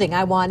demanding,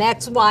 I want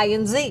X, Y,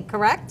 and Z,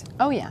 correct?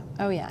 Oh yeah,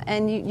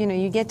 and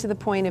you get to the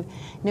point of,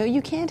 no,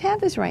 you can't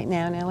have this right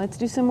now. Now let's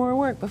do some more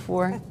work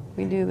before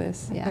we do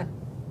this. Yeah.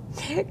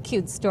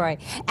 Cute story.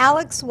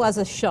 Alex was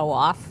a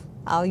show-off.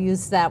 I'll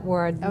use that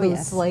word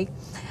loosely.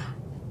 Yes.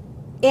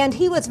 And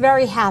he was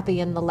very happy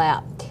in the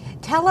lab.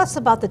 Tell us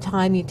about the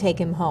time you take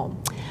him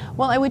home.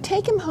 Well, I would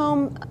take him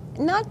home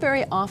not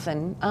very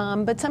often,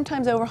 but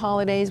sometimes over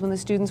holidays when the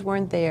students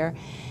weren't there.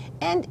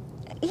 And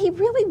he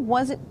really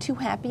wasn't too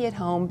happy at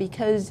home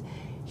because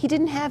he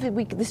didn't have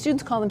it. The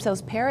students call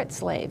themselves Parrot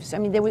slaves. I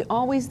mean, they were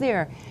always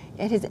there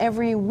at his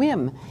every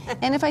whim.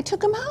 And if I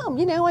took him home,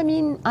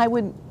 I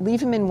would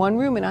leave him in one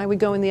room and I would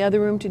go in the other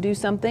room to do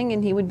something,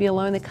 and he would be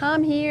alone.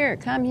 Come here,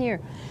 come here.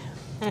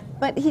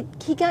 But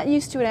he got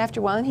used to it after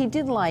a while, and he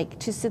did like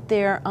to sit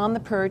there on the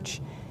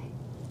perch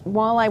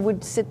while I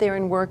would sit there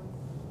and work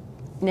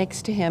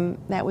next to him.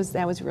 That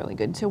was really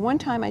good. So one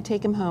time I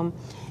take him home,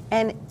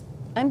 and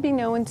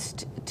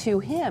unbeknownst to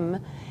him,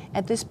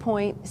 At this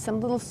point,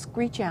 some little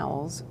screech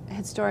owls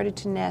had started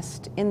to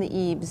nest in the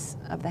eaves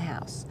of the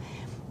house.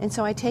 And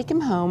so I take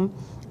him home,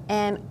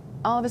 and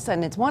all of a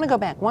sudden it's want to go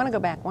back, want to go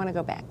back, want to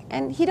go back.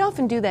 And he'd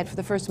often do that for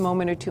the first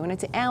moment or two. And I'd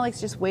say,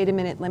 Alex, just wait a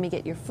minute, let me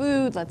get your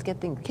food, let's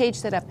get the cage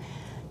set up.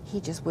 He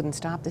just wouldn't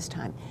stop this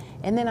time.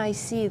 And then I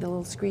see the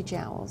little screech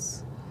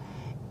owls.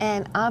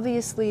 And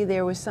obviously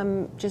there was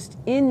some just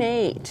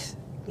innate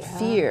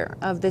fear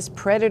of this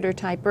predator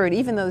type bird,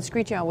 even though the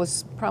screech owl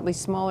was probably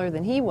smaller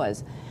than he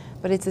was.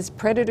 But it's this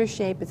predator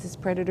shape, it's this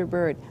predator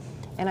bird.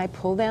 And I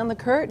pull down the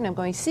curtain, I'm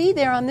going, see,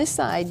 they're on this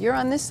side, you're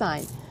on this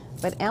side.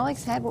 But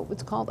Alex had what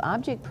was called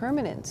object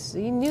permanence. So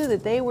you knew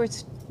that they were,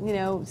 you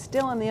know,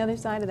 still on the other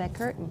side of that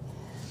curtain.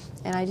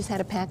 And I just had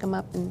to pack them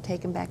up and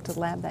take them back to the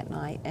lab that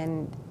night.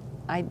 And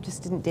I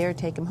just didn't dare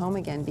take him home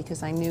again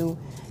because I knew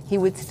he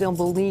would still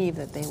believe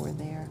that they were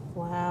there.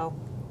 Wow.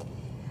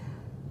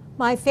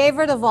 My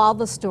favorite of all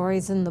the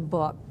stories in the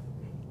book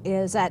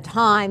is at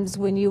times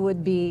when you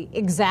would be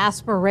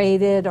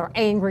exasperated or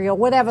angry or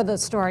whatever the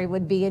story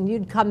would be, and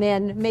you'd come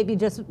in maybe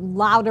just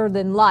louder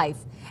than life.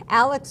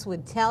 Alex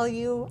would tell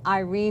you,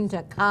 Irene,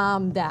 to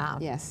calm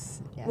down.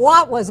 Yes.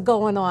 What was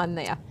going on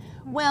there?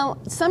 Well,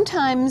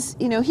 sometimes,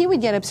 you know, he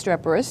would get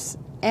obstreperous,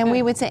 and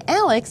we would say,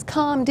 Alex,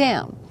 calm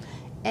down.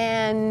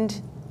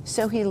 And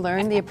so he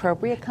learned the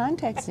appropriate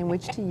context in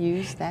which to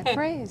use that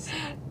phrase.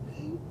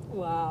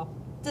 Wow.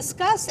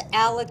 Discuss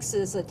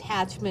Alex's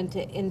attachment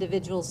to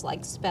individuals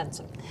like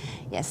Spencer.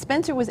 Yes,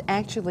 Spencer was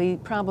actually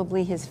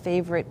probably his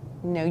favorite,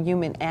 you know,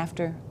 human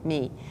after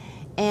me.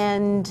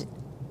 And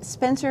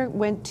Spencer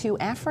went to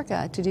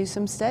Africa to do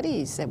some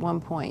studies at one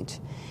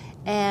point.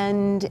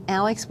 And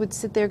Alex would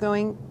sit there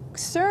going,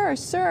 sir,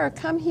 sir,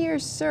 come here,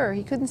 sir.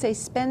 He couldn't say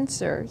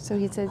Spencer, so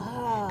he said,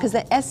 because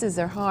the S's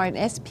are hard.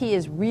 SP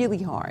is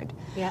really hard.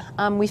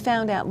 Yeah. We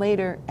found out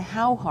later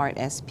how hard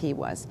SP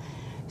was.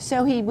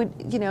 So he would,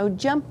 you know,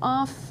 jump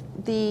off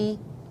the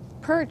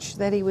perch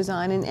that he was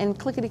on and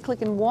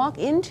clickety-click and walk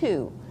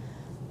into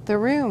the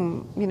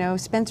room, you know,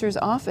 Spencer's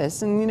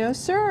office, and, you know,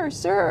 sir,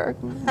 sir.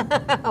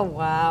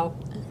 Wow.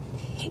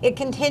 It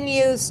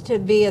continues to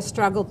be a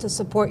struggle to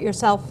support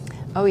yourself?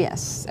 Oh,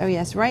 yes. Oh,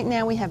 yes. Right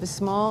now we have a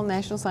small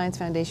National Science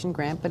Foundation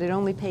grant, but it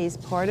only pays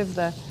part of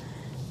the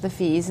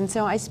fees. And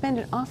so I spend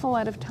an awful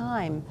lot of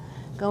time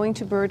going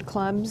to bird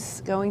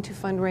clubs, going to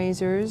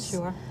fundraisers.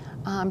 Sure.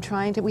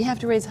 We have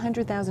to raise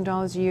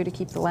 $100,000 a year to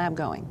keep the lab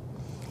going.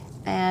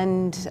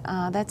 And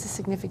that's a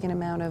significant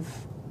amount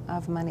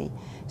of money.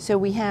 So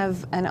we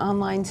have an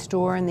online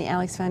store in the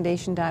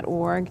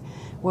alexfoundation.org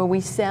where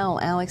we sell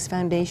Alex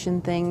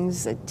Foundation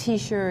things,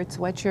 t-shirts,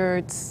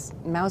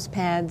 sweatshirts, mouse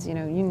pads, you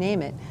know, you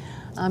name it,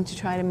 to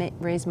try to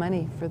raise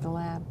money for the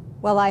lab.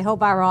 Well, I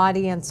hope our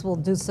audience will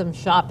do some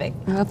shopping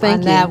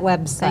on that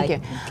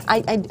website.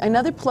 Thank you.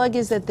 Another plug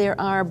is that there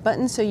are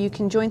buttons so you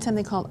can join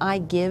something called I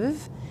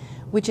Give,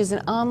 which is an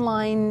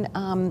online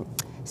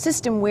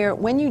system where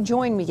when you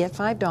join we get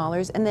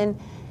 $5 and then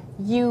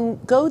you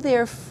go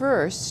there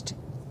first,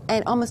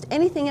 and almost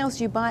anything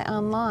else you buy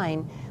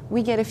online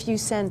we get a few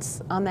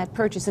cents on that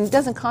purchase, and it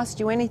doesn't cost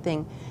you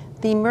anything.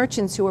 The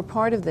merchants who are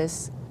part of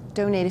this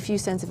donate a few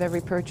cents of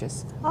every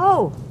purchase.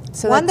 Oh,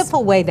 so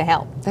wonderful way to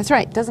help. That's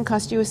right, doesn't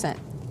cost you a cent.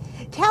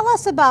 Tell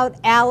us about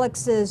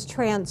Alex's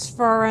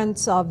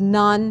transference of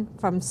none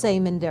from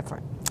same and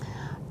different.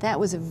 That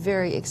was a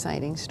very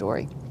exciting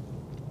story.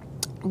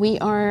 We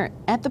are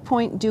at the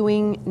point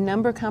doing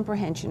number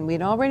comprehension. We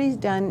had already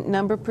done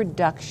number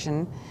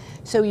production,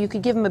 so you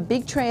could give him a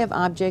big tray of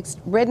objects,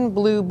 red and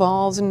blue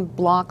balls and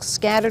blocks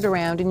scattered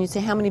around, and you'd say,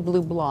 how many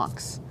blue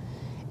blocks?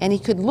 And he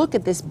could look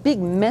at this big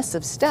mess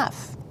of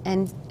stuff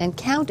and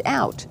count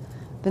out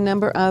the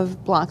number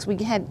of blocks.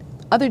 We had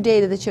other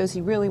data that shows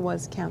he really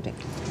was counting.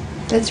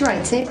 That's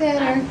right, say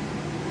better.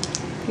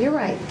 You're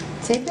right,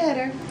 say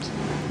better.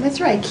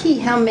 That's right, Key,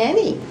 how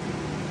many?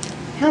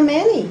 How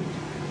many?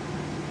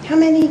 How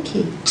many,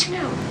 Key?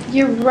 2.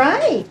 You're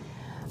right.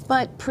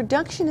 But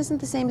production isn't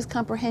the same as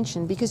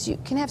comprehension, because you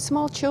can have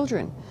small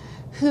children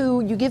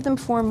who you give them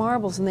 4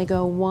 marbles and they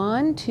go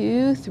 1,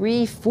 2,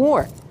 3,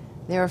 4.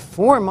 There are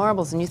 4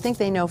 marbles and you think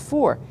they know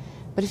 4.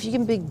 But if you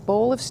give them a big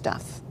bowl of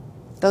stuff,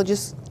 they'll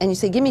just, and you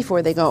say, give me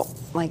 4, they go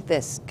like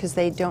this, because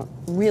they don't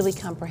really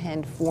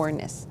comprehend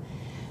 4-ness.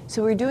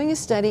 So we're doing a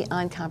study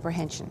on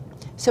comprehension.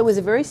 So it was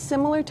a very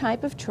similar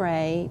type of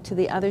tray to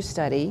the other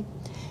study.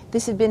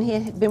 He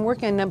had been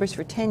working on numbers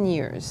for 10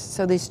 years,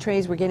 so these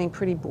trays were getting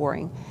pretty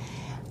boring.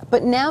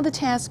 But now the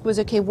task was,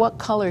 okay, what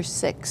color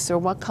 6 or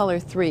what color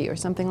 3 or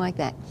something like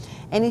that.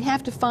 And he'd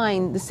have to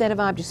find the set of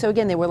objects. So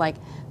again, they were like,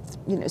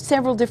 you know,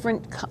 several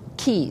different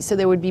keys. So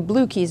there would be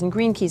blue keys and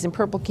green keys and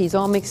purple keys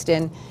all mixed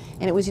in.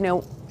 And it was, you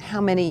know,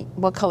 how many,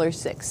 what color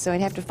 6. So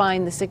I'd have to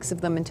find the 6 of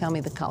them and tell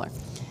me the color.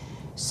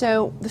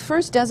 So the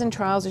first dozen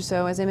trials or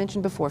so, as I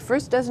mentioned before,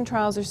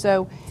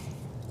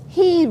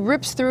 he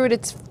rips through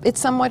it. It's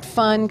somewhat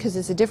fun because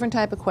it's a different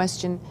type of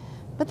question.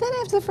 But then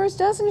after the first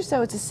dozen or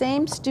so, it's the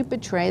same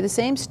stupid tray, the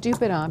same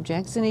stupid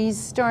objects, and he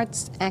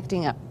starts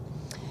acting up.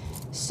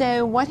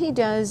 So what he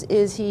does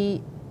is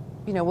he,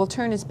 you know, will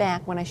turn his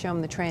back when I show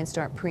him the tray and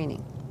start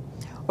preening.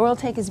 or he'll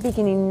take his beak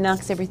and he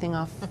knocks everything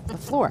off the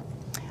floor.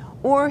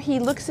 Or he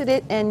looks at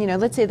it and,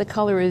 let's say the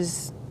color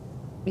is,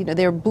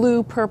 there are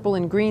blue, purple,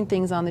 and green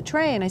things on the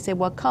tray, and I say,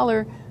 what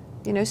color,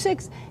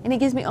 6? And he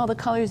gives me all the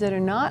colors that are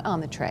not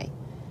on the tray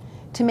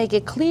to make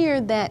it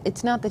clear that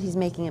it's not that he's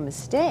making a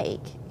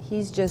mistake,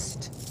 he's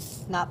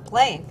just not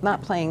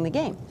playing the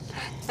game.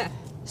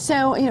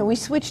 So, we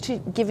switched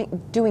to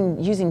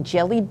using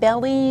jelly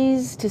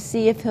bellies to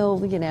see if he'll,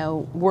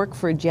 work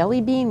for a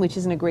jelly bean, which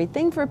isn't a great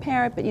thing for a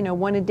parrot, but,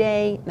 one a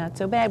day, not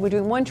so bad. We're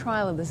doing one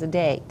trial of this a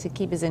day to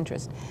keep his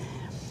interest.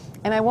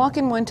 And I walk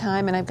in one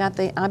time, and I've got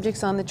the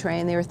objects on the tray,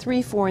 and there are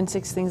 3, 4, and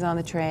 6 things on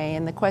the tray,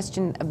 and the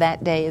question of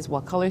that day is,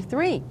 what color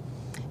 3?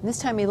 And this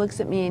time he looks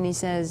at me and he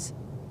says,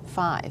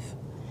 5.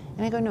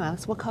 And I go, no,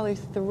 Alex, what color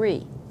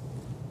 3?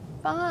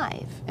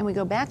 5. And we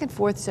go back and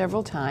forth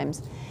several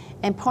times.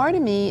 And part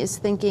of me is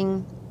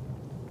thinking,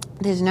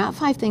 there's not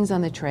 5 things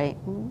on the tray.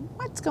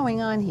 What's going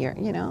on here,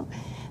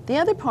 The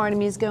other part of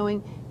me is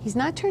going, he's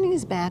not turning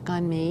his back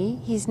on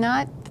me. He's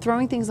not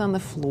throwing things on the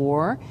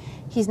floor.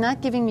 He's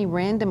not giving me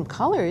random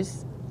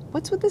colors.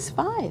 What's with this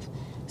 5?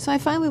 So I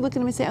finally look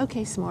at him and say,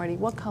 okay, Smarty,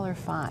 what color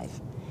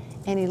 5?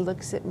 And he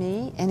looks at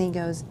me and he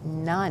goes,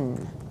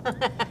 none.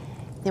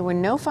 There were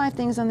no 5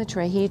 things on the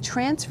tray. He had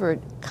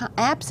transferred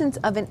absence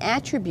of an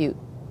attribute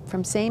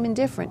from same and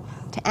different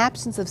to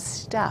absence of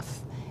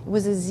stuff. It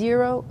was a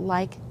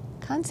zero-like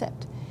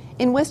concept.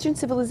 In Western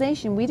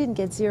civilization, we didn't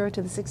get 0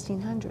 to the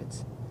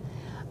 1600s.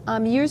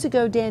 Years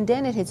ago, Dan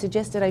Dennett had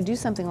suggested I do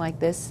something like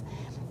this,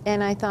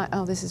 and I thought,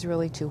 oh, this is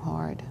really too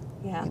hard.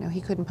 Yeah.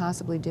 He couldn't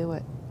possibly do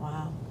it.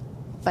 Wow.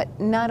 But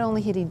not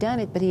only had he done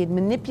it, but he had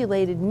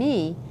manipulated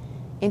me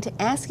into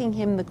asking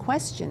him the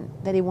question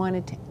that he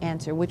wanted to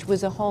answer, which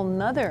was a whole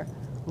nother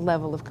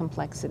level of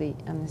complexity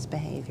in this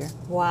behavior.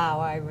 Wow,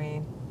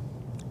 Irene.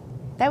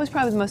 That was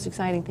probably the most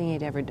exciting thing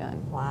he'd ever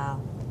done.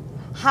 Wow.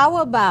 How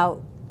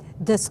about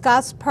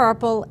discuss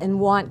purple and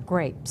want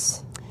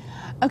grapes?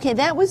 Okay,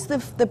 that was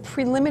the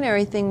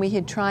preliminary thing we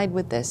had tried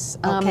with this.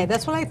 Okay,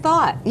 that's what I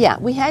thought. Yeah,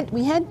 we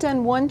had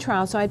done one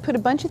trial, so I'd put a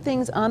bunch of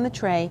things on the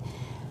tray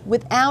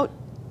without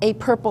a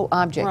purple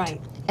object.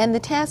 Right. And the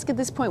task at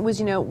this point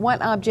was,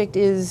 what object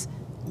is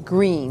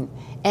green?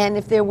 And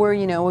if there were,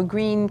 a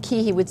green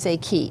key, he would say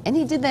key. And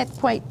he did that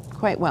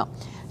quite well.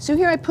 So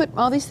here I put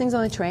all these things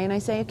on the tray, and I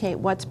say, okay,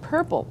 what's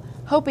purple?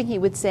 Hoping he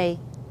would say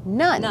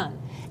none.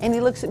 None. And he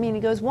looks at me and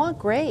he goes, want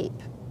grape.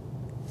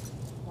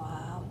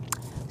 Wow.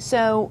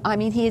 So,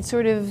 he had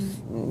sort of,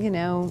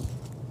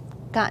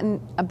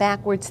 gotten a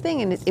backwards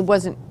thing, and it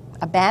wasn't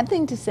a bad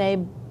thing to say,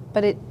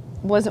 but it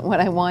wasn't what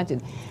I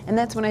wanted. And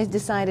that's when I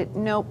decided,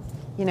 nope,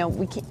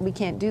 we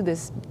can't do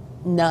this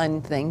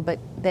none thing. But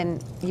then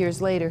years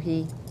later,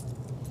 he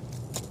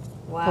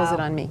pulls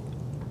it on me.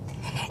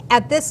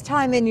 At this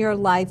time in your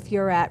life,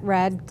 you're at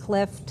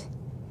Radcliffe.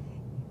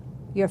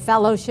 Your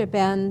fellowship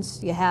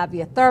ends. You have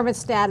your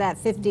thermostat at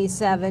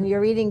 57.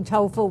 You're eating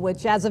tofu,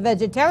 which, as a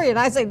vegetarian,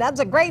 I say that's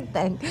a great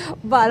thing.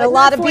 But a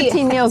lot of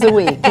 14 meals a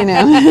week,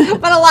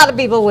 But a lot of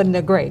people wouldn't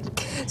agree.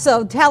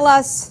 So tell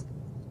us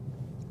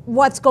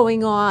what's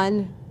going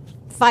on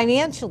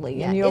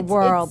financially in your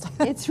world.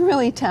 It's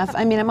really tough.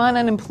 I'm on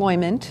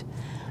unemployment.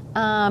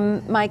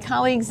 My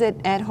colleagues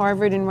at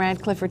Harvard and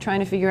Radcliffe are trying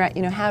to figure out,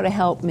 how to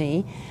help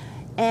me.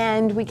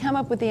 And we come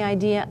up with the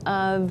idea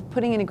of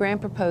putting in a grant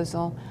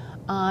proposal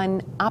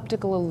on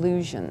optical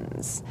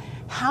illusions.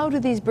 How do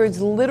these birds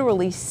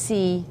literally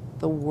see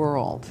the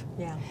world?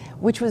 Yeah.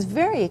 Which was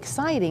very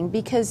exciting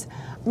because,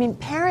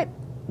 parrot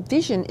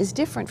vision is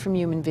different from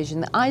human vision.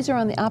 The eyes are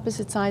on the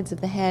opposite sides of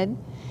the head.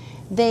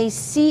 They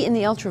see in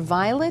the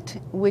ultraviolet,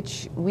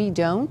 which we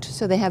don't,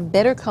 so they have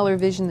better color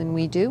vision than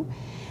we do.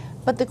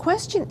 But the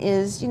question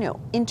is,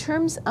 in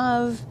terms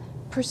of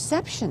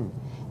perception,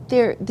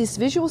 this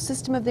visual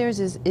system of theirs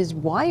is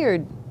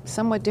wired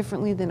somewhat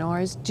differently than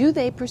ours. Do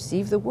they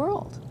perceive the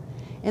world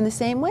in the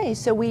same way?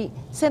 So we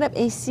set up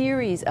a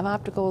series of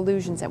optical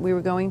illusions that we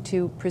were going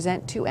to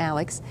present to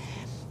Alex.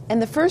 And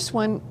the first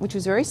one, which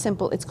was very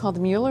simple, it's called the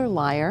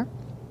Mueller-Lyer.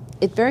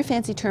 It's a very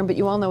fancy term, but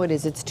you all know what it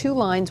is. It's 2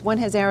 lines. One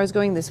has arrows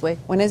going this way,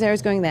 one has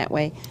arrows going that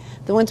way.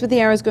 The ones with the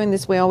arrows going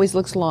this way always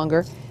looks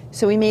longer.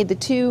 So we made the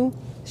 2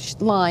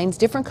 lines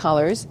different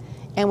colors,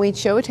 and we'd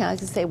show it to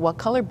Alex and say, what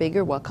color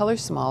bigger, what color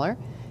smaller?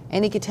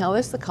 And he could tell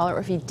us the color, or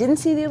if he didn't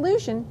see the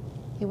illusion,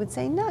 he would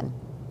say none.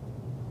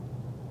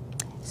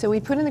 So we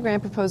put in the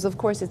grant proposal. Of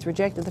course, it's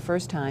rejected the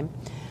first time,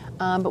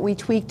 but we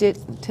tweaked it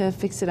to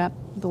fix it up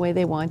the way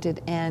they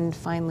wanted, and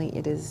finally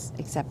it is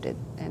accepted,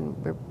 and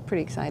we're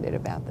pretty excited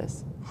about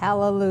this.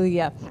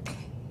 Hallelujah.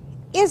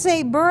 Is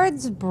a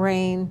bird's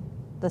brain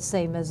the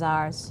same as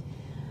ours?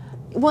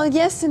 Well,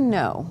 yes and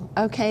no.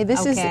 Okay,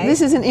 this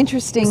is an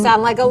interesting. You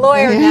sound like a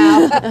lawyer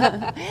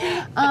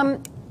now.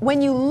 When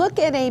you look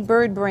at a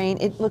bird brain,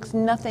 it looks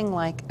nothing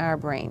like our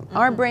brain.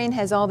 Our brain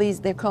has all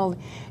these, they're called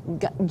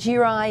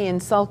gyri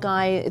and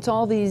sulci. It's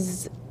all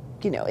these,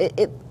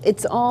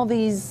 it's all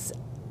these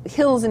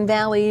hills and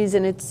valleys,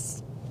 and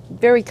it's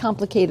very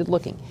complicated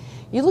looking.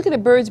 You look at a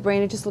bird's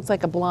brain, it just looks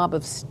like a blob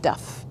of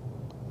stuff.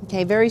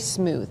 Okay, very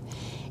smooth.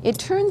 It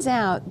turns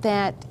out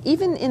that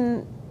even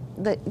in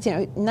the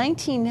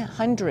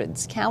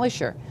 1900s,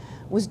 Kalischer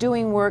was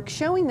doing work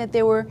showing that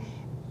there were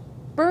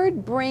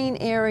bird brain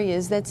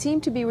areas that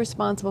seemed to be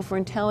responsible for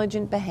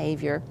intelligent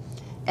behavior.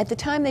 At the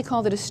time they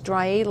called it a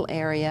striatal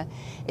area.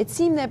 It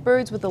seemed that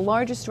birds with the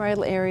larger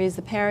striatal areas,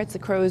 the parrots, the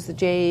crows, the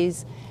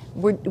jays,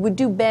 would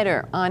do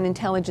better on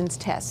intelligence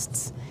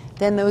tests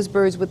than those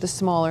birds with the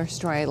smaller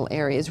striatal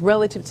areas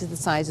relative to the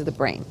size of the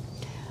brain.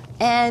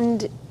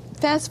 And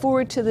fast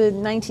forward to the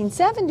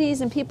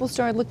 1970s, and people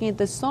started looking at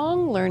the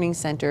song learning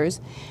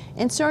centers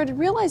and started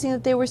realizing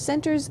that there were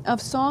centers of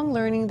song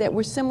learning that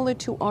were similar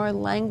to our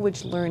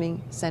language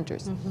learning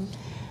centers. Mm-hmm.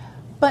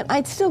 But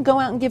I'd still go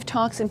out and give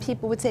talks, and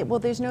people would say, well,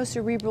 there's no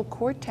cerebral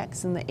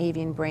cortex in the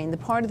avian brain, the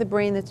part of the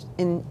brain that's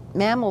in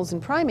mammals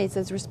and primates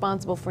that's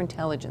responsible for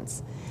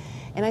intelligence.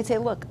 And I'd say,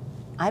 look,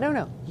 I don't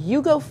know.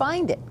 You go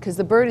find it, because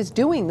the bird is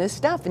doing this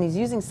stuff, and he's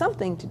using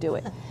something to do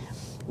it.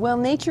 Well,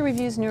 Nature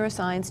Reviews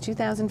Neuroscience,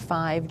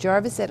 2005,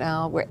 Jarvis et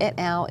al., where et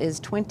al. Is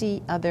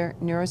 20 other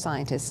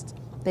neuroscientists.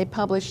 They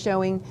published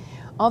showing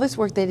all this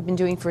work they'd been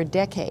doing for a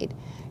decade,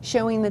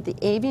 showing that the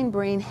avian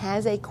brain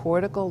has a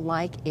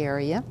cortical-like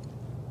area.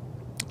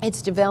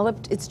 It's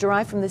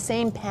derived from the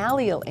same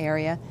pallial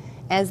area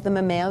as the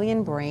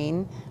mammalian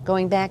brain,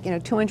 going back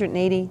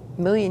 280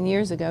 million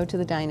years ago to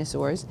the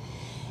dinosaurs.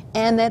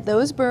 And that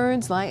those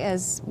birds, like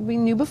as we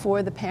knew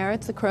before, the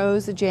parrots, the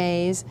crows, the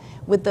jays,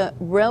 with the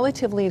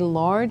relatively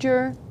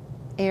larger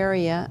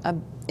area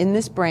in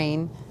this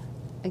brain,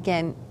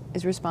 again,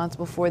 is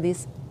responsible for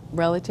this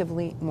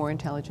relatively more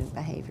intelligent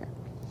behavior.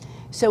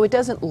 So it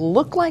doesn't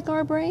look like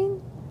our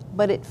brain,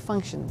 but it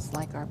functions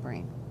like our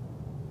brain.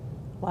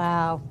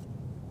 Wow.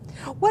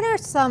 What are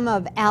some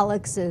of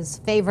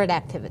Alex's favorite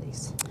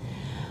activities?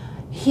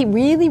 He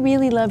really,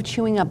 really loved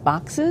chewing up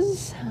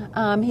boxes.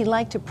 He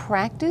liked to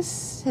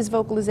practice his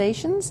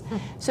vocalizations.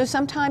 So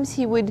sometimes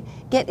he would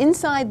get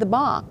inside the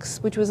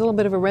box, which was a little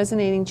bit of a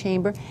resonating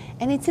chamber,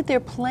 and he'd sit there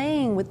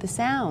playing with the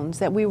sounds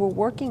that we were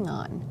working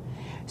on.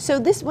 So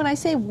this, when I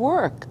say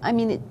work, I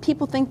mean,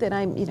 people think that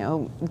I'm,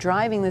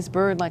 driving this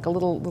bird like a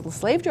little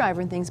slave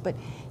driver and things, but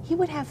he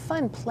would have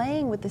fun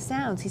playing with the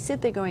sounds. He'd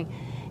sit there going,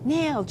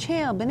 nail,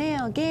 chail,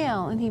 banal,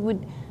 gale, and he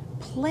would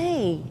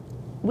play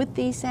with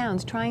these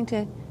sounds, trying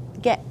to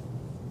get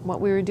what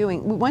we were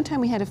doing. One time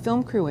we had a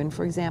film crew in,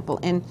 for example,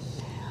 and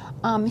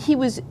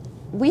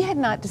we had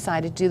not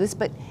decided to do this,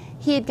 but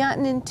he had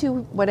gotten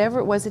into whatever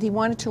it was that he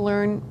wanted to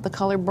learn the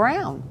color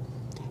brown.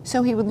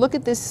 So he would look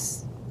at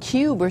this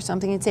cube or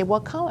something and say,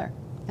 what color?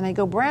 And I'd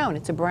go, brown.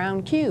 It's a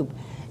brown cube,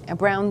 a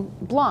brown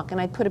block, and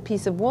I'd put a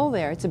piece of wool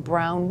there. It's a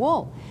brown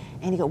wool.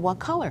 And he'd go, what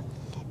color?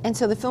 And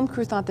so the film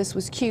crew thought this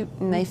was cute,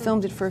 and they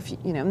filmed it for a few,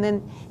 and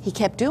then he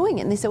kept doing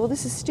it, and they said, well,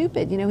 this is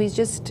stupid. He's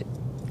just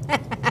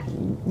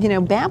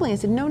babbling. I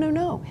said, no, no,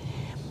 no.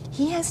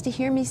 He has to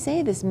hear me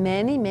say this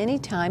many, many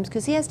times,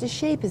 because he has to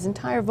shape his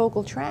entire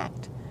vocal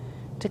tract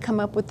to come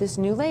up with this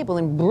new label.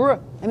 And brr,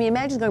 I mean,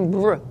 imagine going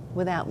brr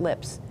without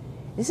lips.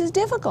 This is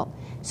difficult.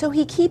 So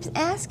he keeps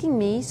asking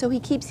me, so he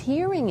keeps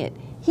hearing it.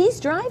 He's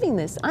driving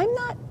this. I'm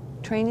not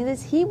training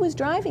this. He was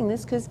driving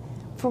this because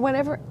for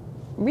whatever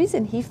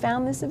reason, he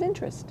found this of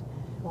interest.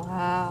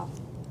 Wow.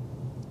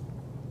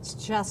 It's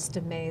just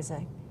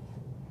amazing.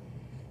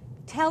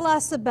 Tell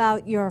us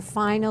about your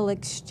final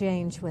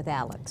exchange with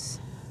Alex.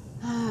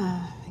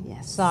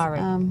 Yes. Sorry.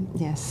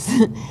 Yes.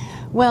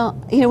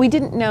 Well, we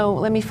didn't know,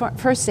 let me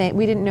first say,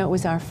 we didn't know it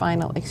was our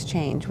final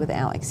exchange with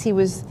Alex. He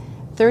was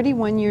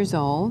 31 years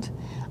old.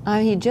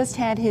 He just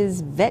had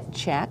his vet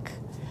check,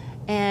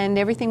 and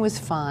everything was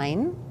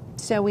fine.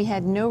 So we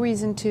had no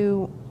reason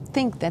to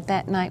think that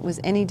that night was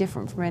any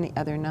different from any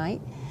other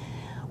night.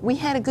 We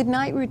had a good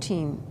night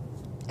routine.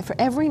 For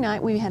every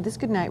night we had this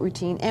good night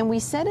routine, and we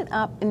set it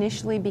up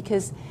initially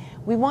because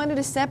we wanted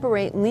to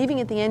separate leaving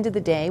at the end of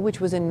the day,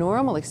 which was a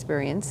normal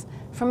experience,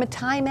 from a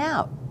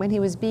timeout when he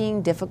was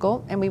being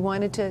difficult, and we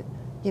wanted to,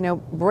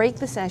 break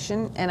the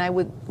session, and I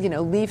would,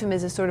 leave him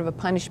as a sort of a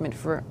punishment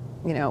for,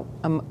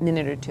 a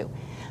minute or two.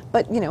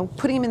 But,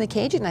 putting him in the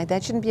cage at night,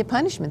 that shouldn't be a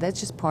punishment. That's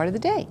just part of the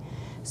day.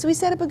 So we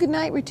set up a good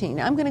night routine.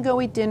 I'm going to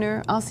go eat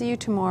dinner. I'll see you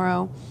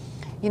tomorrow.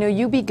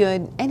 You be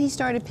good. And he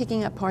started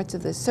picking up parts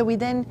of this. So we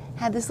then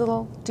had this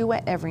little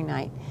duet every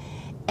night.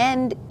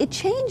 And it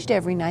changed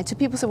every night. So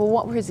people said, well,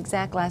 what were his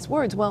exact last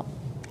words? Well,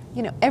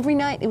 every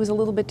night it was a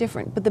little bit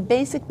different. But the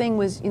basic thing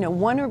was,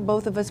 one or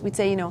both of us would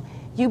say,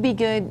 you be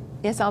good.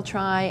 Yes, I'll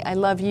try. I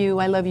love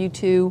you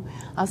too.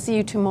 I'll see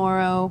you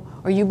tomorrow.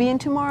 Or you be in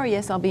tomorrow.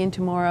 Yes, I'll be in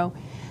tomorrow.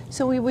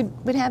 So we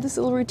would have this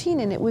little routine,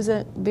 and it was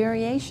a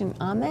variation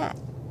on that.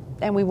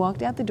 And we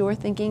walked out the door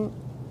thinking,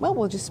 well,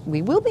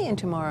 we will be in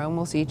tomorrow, and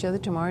we'll see each other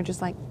tomorrow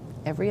just like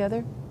every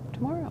other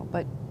tomorrow.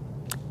 But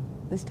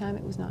this time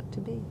it was not to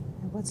be.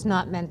 It was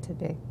not meant to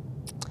be.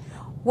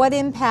 What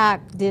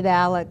impact did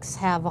Alex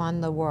have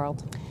on the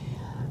world?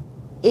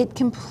 It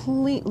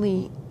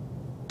completely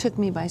took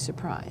me by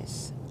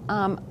surprise.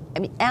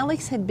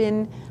 Alex had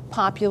been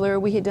popular.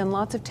 We had done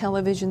lots of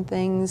television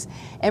things.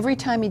 Every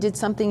time he did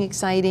something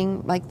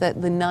exciting, like the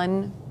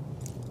Nun,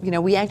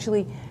 we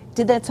actually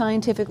did that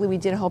scientifically. We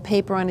did a whole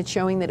paper on it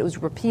showing that it was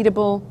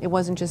repeatable. It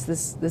wasn't just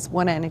this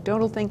one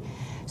anecdotal thing.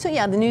 So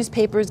yeah, the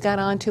newspapers got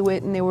onto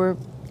it, and there were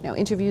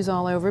interviews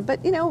all over.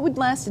 But it would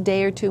last a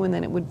day or two, and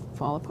then it would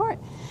fall apart.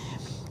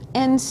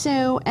 And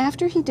so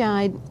after he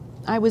died,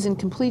 I was in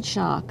complete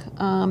shock.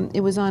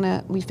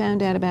 We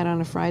found out about it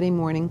on a Friday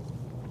morning.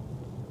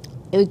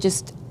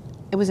 It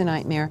was a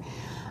nightmare.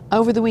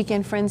 Over the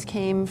weekend, friends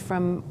came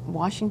from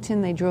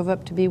Washington. They drove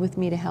up to be with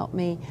me to help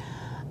me.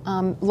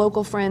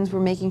 Local friends were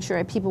making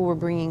sure, people were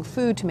bringing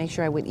food to make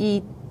sure I would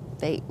eat.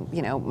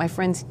 My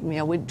friends,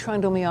 would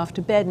trundle me off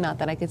to bed, not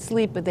that I could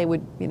sleep, but they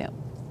would,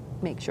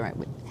 make sure I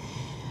would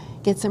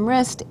get some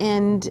rest.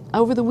 And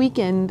over the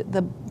weekend,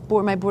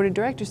 my board of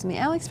directors from the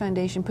Alex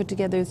Foundation put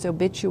together this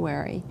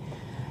obituary.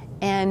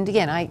 And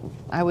again,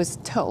 I was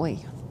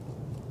totally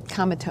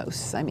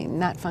comatose,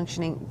 not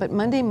functioning. But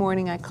Monday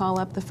morning, I call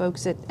up the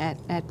folks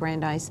at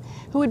Brandeis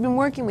who had been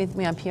working with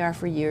me on PR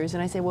for years,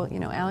 and I say, well,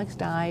 Alex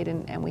died,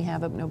 and we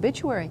have an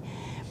obituary.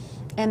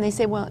 And they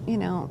say, well,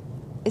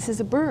 this is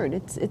a bird.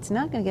 It's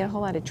not going to get a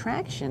whole lot of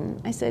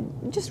traction. I said,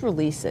 just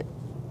release it,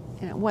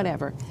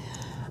 whatever.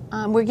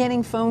 We're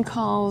getting phone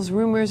calls,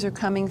 rumors are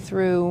coming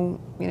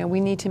through, we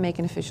need to make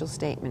an official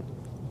statement.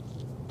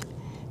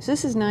 So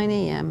this is 9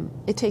 a.m.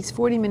 It takes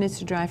 40 minutes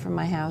to drive from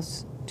my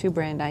house to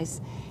Brandeis.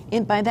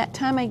 And by that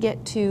time I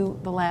get to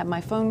the lab,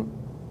 my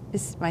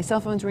cell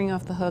phone's ringing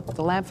off the hook,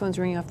 the lab phone's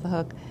ringing off the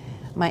hook,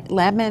 my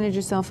lab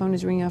manager's cell phone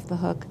is ringing off the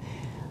hook.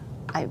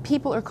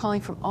 People are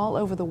calling from all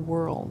over the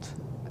world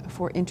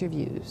for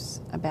interviews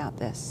about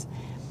this.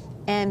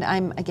 And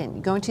again,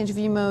 you go into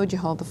interview mode, you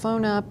hold the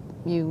phone up,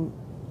 you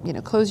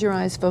close your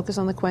eyes, focus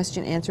on the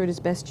question, answer it as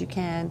best you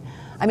can.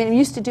 I'm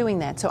used to doing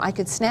that, so I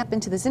could snap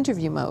into this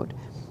interview mode.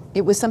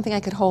 It was something I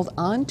could hold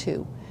on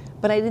to,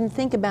 but I didn't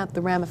think about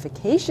the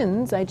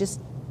ramifications, I just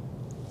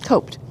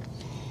coped.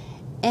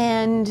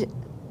 And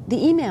the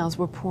emails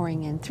were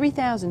pouring in,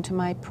 3,000 to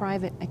my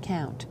private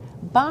account,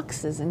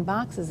 boxes and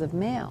boxes of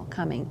mail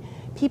coming,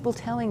 people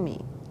telling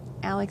me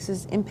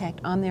Alex's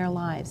impact on their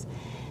lives.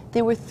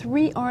 There were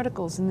 3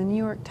 articles in the New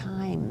York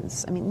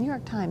Times. New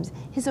York Times.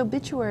 His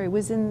obituary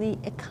was in The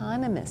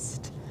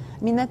Economist.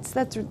 That's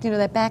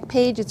that back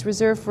page. It's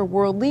reserved for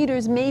world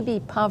leaders,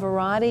 maybe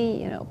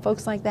Pavarotti,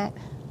 folks like that.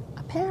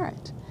 A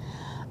Parrot.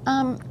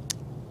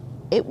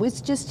 It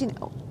was just,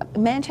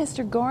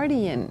 Manchester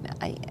Guardian.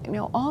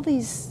 All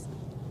these.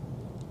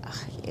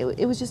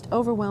 It was just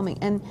overwhelming,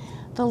 and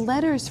the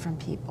letters from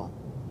people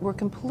were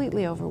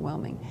completely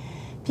overwhelming.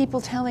 People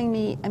telling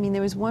me.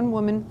 There was one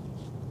woman.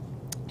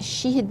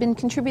 She had been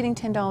contributing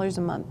 $10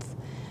 a month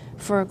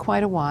for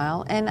quite a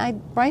while, and I'd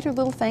write her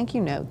little thank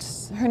you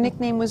notes. Her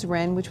nickname was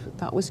Wren, which I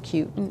thought was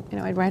cute, and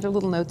I'd write her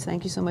little notes,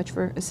 thank you so much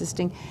for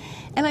assisting.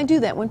 And I do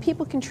that when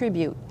people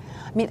contribute.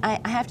 I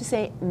have to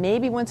say,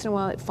 maybe once in a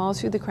while it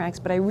falls through the cracks,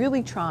 but I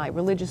really try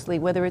religiously,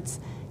 whether it's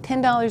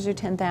 $10 or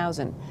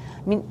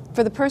 $10,000.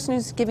 For the person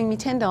who's giving me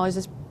 $10,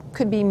 this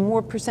could be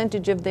more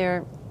percentage of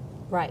their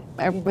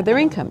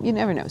income. You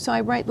never know. So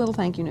I write little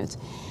thank you notes.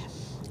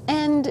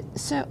 And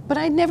so, but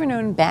I'd never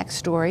known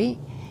backstory,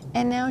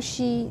 and now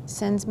she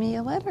sends me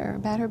a letter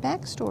about her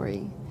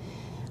backstory.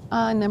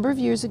 A number of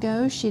years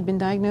ago, she'd been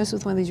diagnosed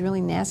with one of these really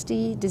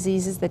nasty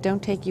diseases that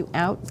don't take you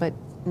out, but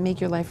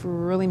make your life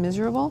really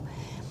miserable.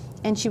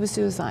 And she was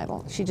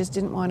suicidal. She just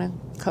didn't want to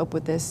cope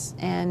with this.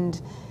 And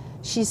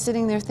she's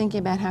sitting there thinking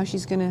about how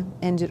she's going to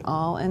end it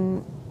all.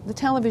 And the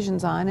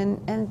television's on,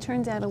 and it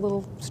turns out a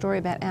little story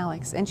about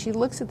Alex. And she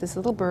looks at this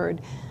little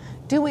bird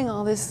doing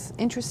all this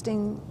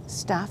interesting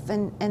stuff,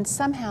 and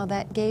somehow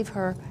that gave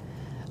her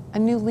a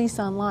new lease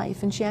on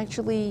life, and she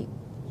actually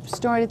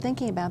started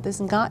thinking about this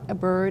and got a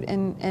bird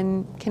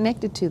and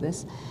connected to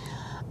this.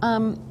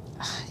 Amazing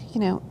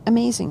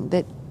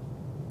that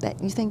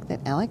you think that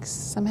Alex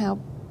somehow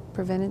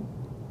prevented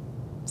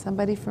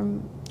somebody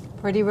from...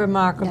 Pretty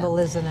remarkable,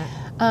 isn't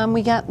it?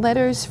 We got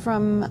letters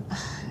from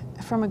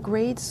a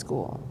grade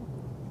school.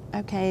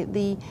 Okay,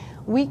 the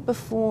week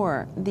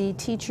before, the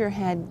teacher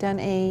had done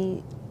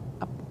a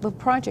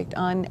project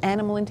on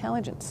animal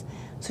intelligence.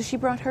 So she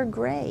brought her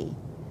gray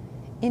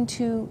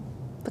into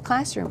the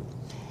classroom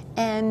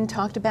and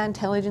talked about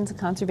intelligence and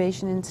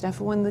conservation and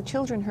stuff. When the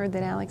children heard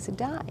that Alex had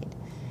died,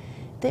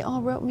 they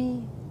all wrote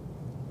me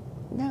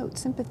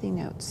notes, sympathy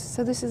notes.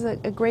 So this is a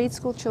grade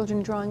school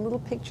children drawing little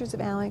pictures of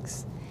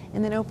Alex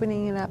and then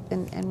opening it up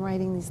and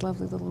writing these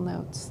lovely little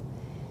notes.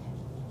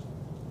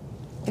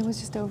 It was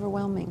just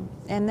overwhelming.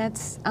 And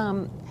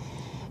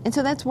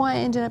so that's why I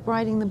ended up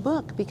writing the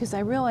book, because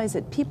I realized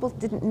that people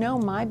didn't know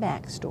my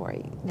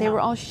backstory. They were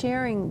all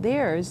sharing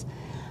theirs.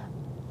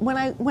 When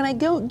I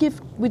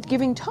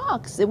giving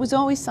talks, it was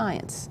always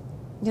science.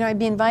 I'd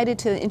be invited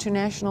to the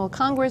International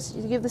Congress,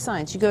 you give the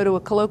science. You go to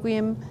a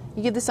colloquium,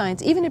 you give the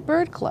science. Even at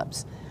bird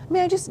clubs.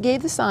 I just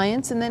gave the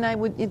science, and then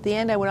at the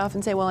end I would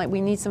often say, well,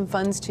 we need some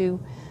funds to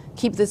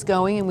keep this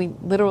going, and we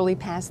literally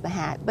pass the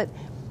hat. But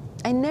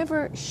I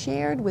never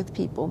shared with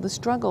people the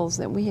struggles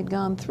that we had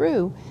gone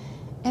through.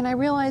 And I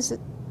realized that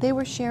they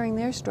were sharing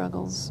their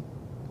struggles.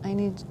 I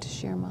needed to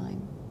share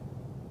mine.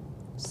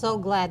 So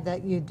glad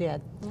that you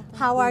did.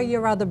 How are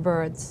your other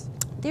birds?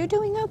 They're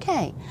doing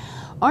okay.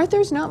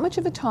 Arthur's not much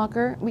of a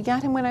talker. We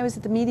got him when I was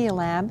at the Media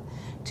Lab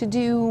to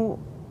do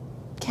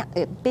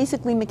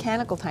basically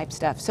mechanical type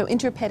stuff. So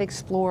Interpet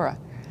Explorer,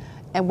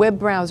 a web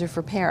browser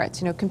for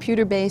parrots, you know,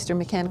 computer-based or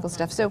mechanical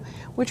stuff. So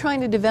we're trying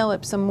to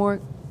develop some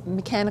more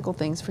mechanical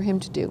things for him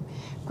to do.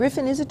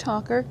 Griffin is a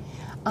talker.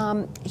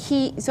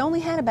 He's only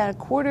had about a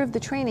quarter of the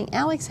training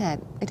Alex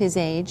had at his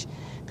age,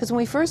 because when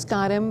we first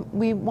got him,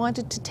 we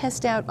wanted to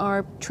test out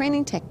our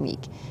training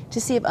technique to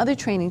see if other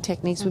training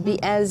techniques would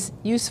be as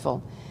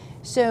useful.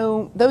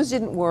 So those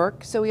didn't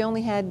work, so we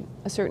only had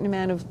a certain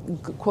amount of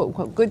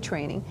quote-unquote good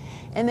training.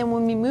 And then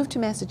when we moved to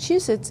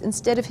Massachusetts,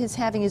 instead of his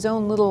having his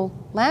own little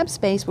lab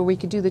space where we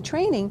could do the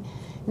training,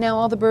 now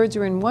all the birds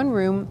are in one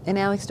room, and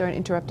Alex started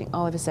interrupting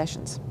all of his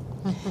sessions.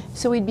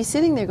 So we'd be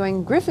sitting there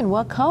going, Griffin,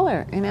 what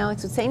color? And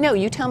Alex would say, no,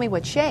 you tell me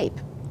what shape.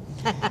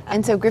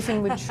 And so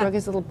Griffin would shrug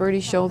his little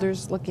birdie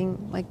shoulders,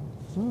 looking like,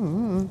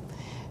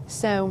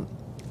 So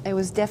it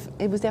was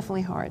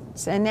definitely hard.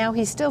 And now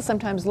he still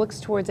sometimes looks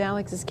towards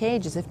Alex's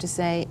cage as if to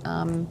say,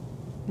 you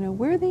know,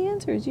 where are the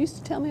answers? You used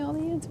to tell me all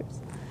the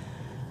answers.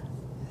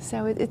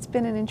 So it's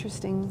been an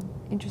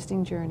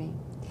interesting journey.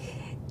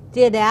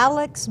 Did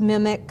Alex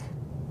mimic,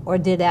 or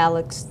did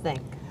Alex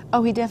think?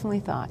 Oh, he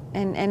definitely thought.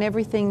 And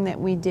everything that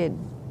we did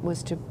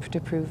was to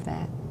prove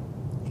that.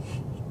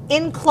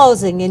 In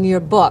closing, in your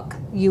book,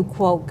 you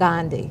quote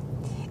Gandhi,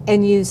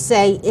 and you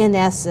say, in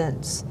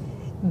essence,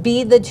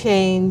 be the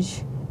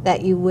change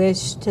that you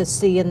wish to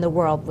see in the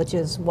world, which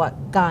is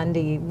what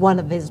Gandhi, one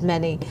of his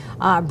many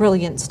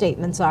brilliant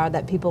statements are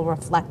that people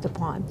reflect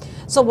upon.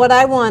 So what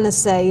I want to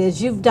say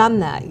is you've done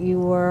that. You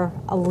were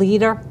a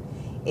leader,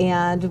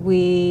 and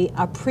we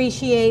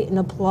appreciate and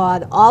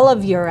applaud all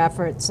of your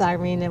efforts,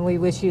 Irene, and we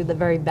wish you the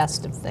very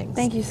best of things.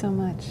 Thank you so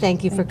much.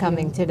 Thank you for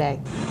coming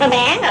today.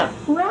 Banana.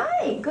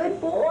 Right,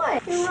 good boy.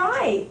 You're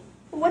right.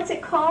 What's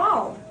it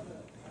called?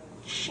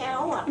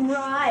 Shower.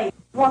 Right.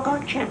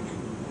 Wagotcha.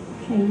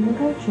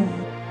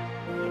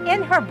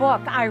 In her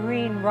book,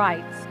 Irene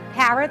writes,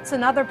 parrots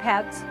and other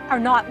pets are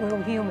not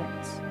little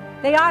humans.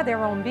 They are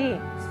their own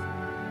beings.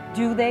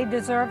 Do they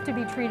deserve to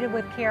be treated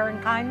with care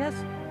and kindness?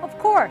 Of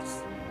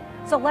course.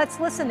 So let's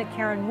listen to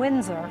Karen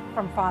Windsor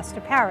from Foster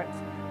Parrots,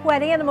 who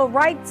at Animal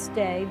Rights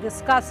Day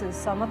discusses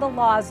some of the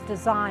laws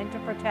designed to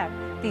protect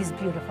these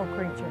beautiful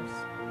creatures.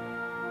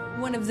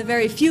 One of the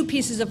very few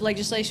pieces of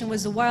legislation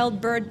was the Wild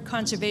Bird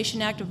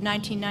Conservation Act of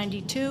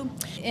 1992,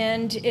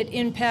 and it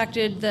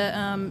impacted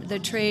the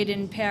trade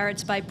in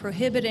parrots by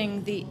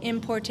prohibiting the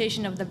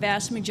importation of the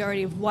vast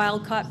majority of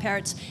wild-caught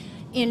parrots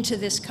into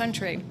this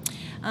country.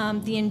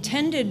 The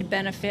intended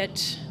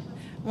benefit,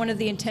 one of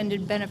the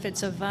intended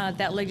benefits of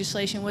that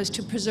legislation was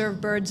to preserve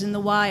birds in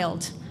the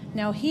wild.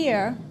 Now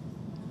here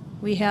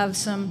we have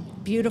some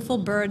beautiful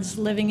birds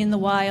living in the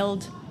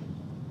wild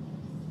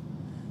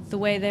the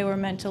way they were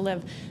meant to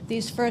live.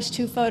 These first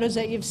two photos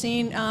that you've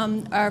seen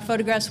are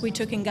photographs we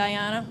took in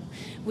Guyana.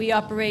 We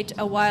operate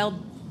a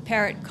wild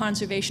parrot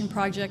conservation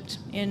project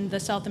in the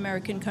South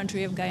American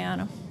country of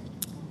Guyana.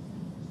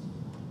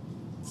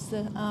 It's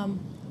the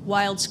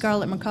wild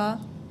scarlet macaw.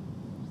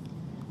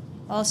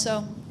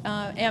 Also,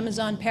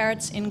 Amazon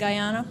parrots in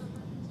Guyana.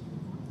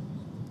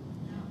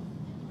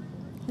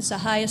 This is a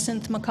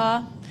hyacinth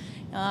macaw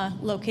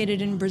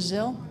located in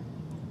Brazil.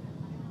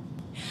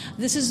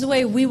 This is the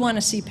way we want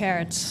to see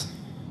parrots.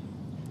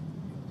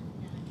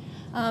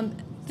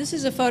 This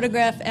is a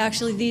photograph.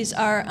 Actually, these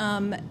are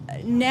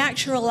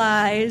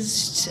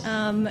naturalized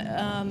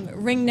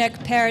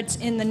ringneck parrots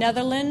in the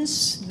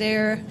Netherlands.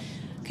 They're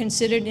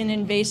considered an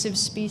invasive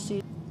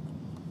species.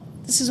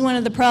 This is one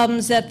of the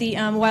problems that the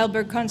Wild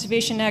Bird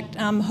Conservation Act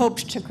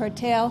hoped to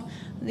curtail.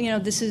 You know,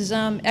 this is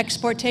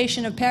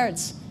exportation of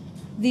parrots.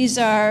 These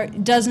are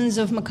dozens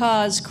of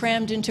macaws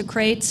crammed into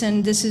crates,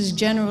 and this is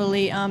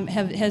generally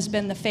has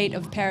been the fate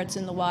of parrots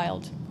in the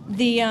wild.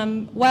 The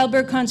Wild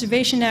Bird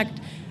Conservation Act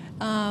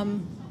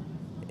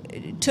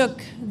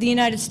took the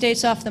United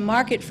States off the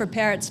market for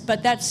parrots,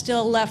 but that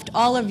still left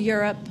all of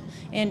Europe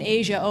and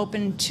Asia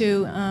open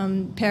to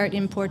parrot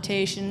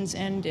importations,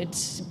 and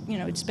it's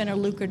been a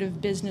lucrative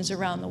business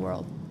around the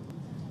world.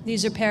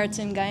 These are parrots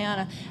in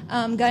Guyana.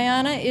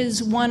 Guyana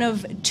is one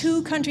of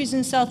two countries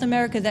in South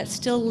America that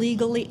still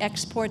legally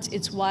exports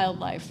its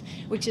wildlife,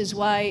 which is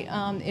why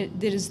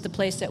it is the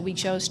place that we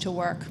chose to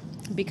work,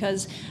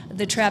 because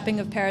the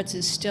trapping of parrots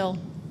is still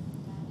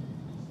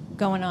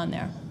going on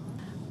there.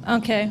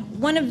 Okay,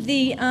 one of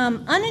the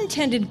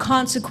unintended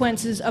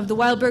consequences of the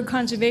Wild Bird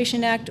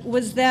Conservation Act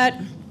was that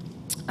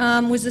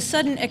was the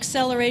sudden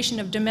acceleration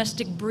of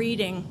domestic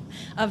breeding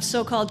of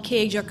so-called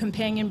cage or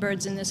companion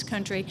birds in this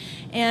country.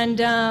 And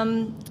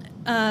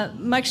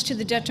much to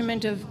the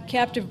detriment of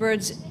captive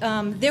birds,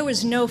 there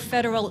was no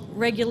federal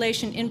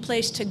regulation in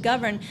place to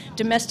govern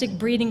domestic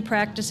breeding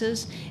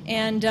practices,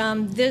 and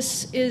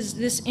this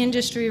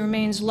industry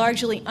remains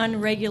largely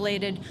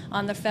unregulated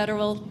on the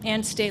federal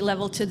and state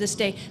level to this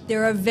day.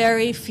 There are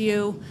very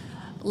few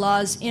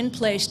laws in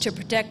place to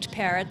protect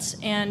parrots,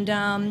 and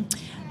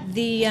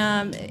The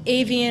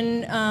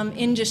avian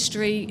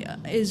industry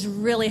is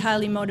really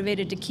highly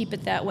motivated to keep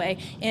it that way,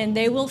 and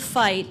they will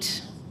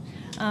fight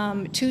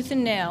tooth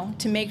and nail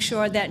to make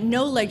sure that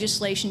no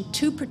legislation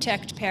to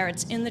protect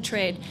parrots in the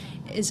trade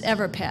is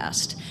ever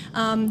passed.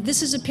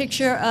 This is a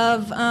picture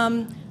of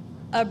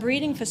a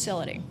breeding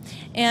facility,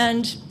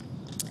 and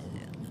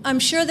I'm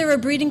sure there are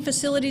breeding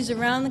facilities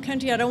around the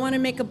country. I don't want to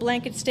make a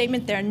blanket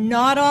statement. They're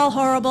not all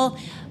horrible,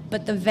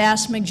 but the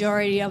vast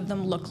majority of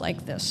them look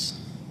like this.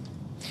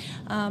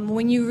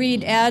 When you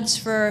read ads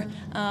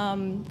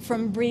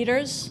from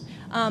breeders,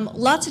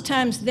 lots of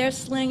times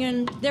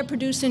they're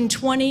producing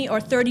 20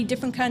 or 30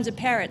 different kinds of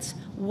parrots.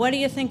 What do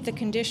you think the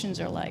conditions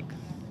are like?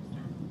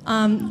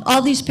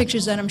 All these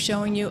pictures that I'm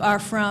showing you are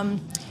from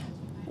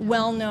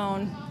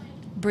well-known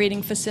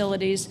breeding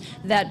facilities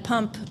that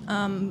pump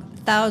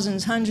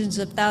thousands, hundreds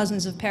of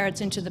thousands of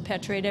parrots into the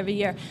pet trade every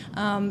year.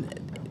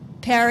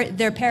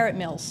 They're parrot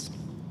mills,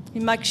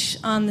 much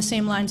on the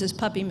same lines as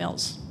puppy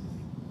mills.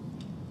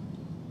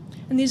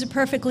 And these are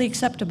perfectly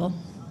acceptable.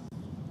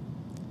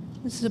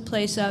 This is a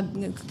place,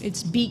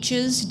 it's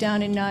beaches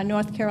down in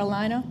North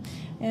Carolina,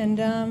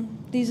 and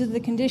these are the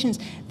conditions.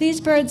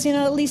 These birds, you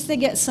know, at least they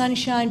get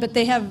sunshine, but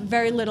they have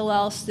very little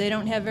else. They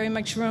don't have very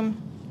much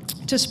room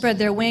to spread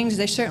their wings.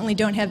 They certainly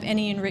don't have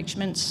any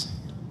enrichments.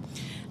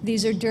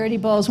 These are dirty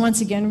bowls. Once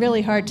again,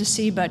 really hard to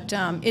see, but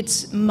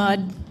it's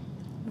mud,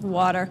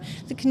 water.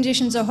 The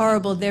conditions are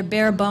horrible. They're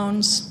bare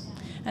bones,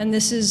 and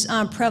this is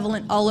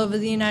prevalent all over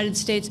the United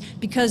States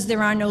because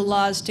there are no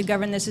laws to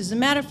govern this. As a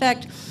matter of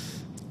fact,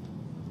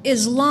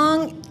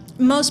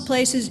 most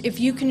places, if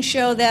you can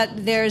show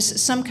that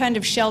there's some kind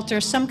of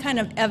shelter, some kind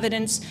of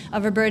evidence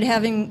of a bird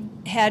having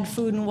had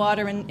food and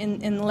water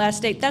in the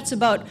last date, that's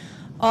about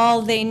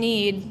all they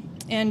need.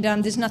 And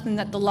there's nothing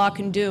that the law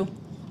can do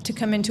to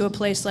come into a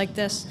place like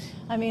this.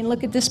 I mean,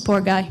 look at this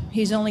poor guy.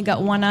 He's only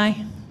got one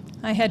eye.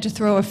 I had to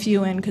throw a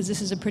few in because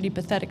this is a pretty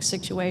pathetic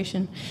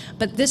situation.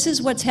 But this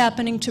is what's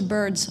happening to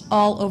birds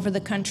all over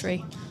the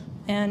country.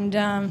 And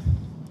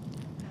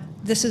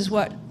this is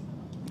what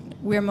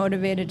we're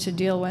motivated to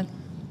deal with.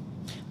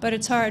 But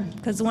it's hard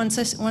because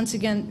once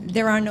again,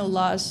 there are no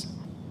laws.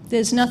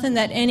 There's nothing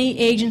that any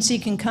agency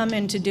can come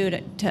in to do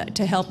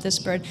to help this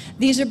bird.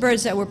 These are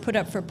birds that were put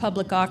up for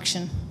public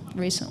auction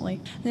recently.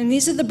 And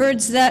these are the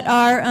birds that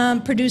are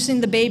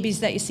producing the babies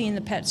that you see in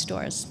the pet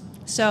stores.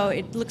 So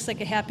it looks like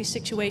a happy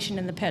situation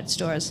in the pet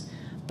stores,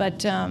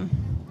 but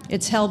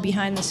it's hell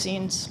behind the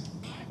scenes.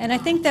 And I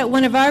think that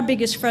one of our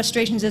biggest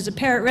frustrations as a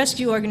parrot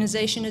rescue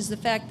organization is the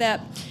fact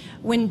that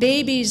when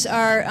babies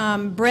are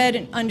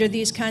bred under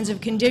these kinds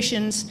of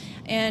conditions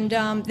and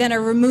then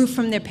are removed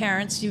from their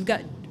parents, you've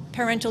got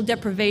parental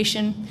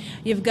deprivation,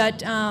 you've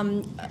got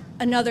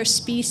another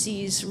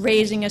species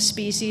raising a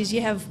species,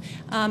 you have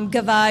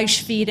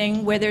gavage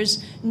feeding where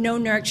there's no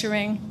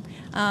nurturing,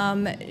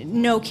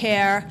 no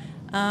care,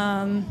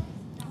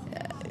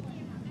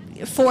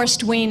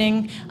 forced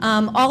weaning.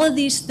 All of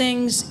these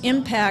things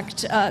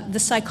impact the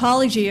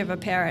psychology of a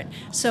parrot.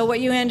 So what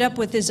you end up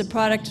with is a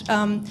product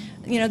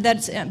you know,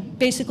 that's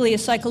basically a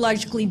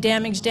psychologically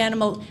damaged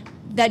animal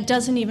that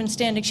doesn't even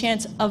stand a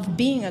chance of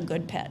being a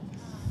good pet.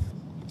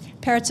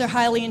 Parrots are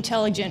highly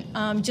intelligent.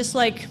 Just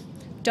like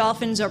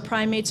dolphins or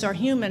primates or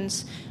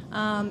humans,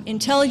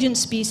 intelligent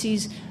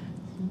species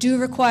do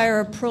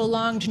require a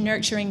prolonged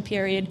nurturing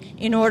period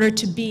in order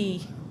to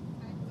be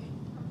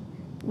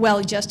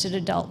well-adjusted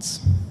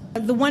adults.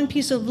 The one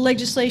piece of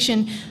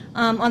legislation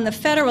on the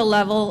federal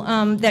level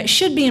that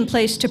should be in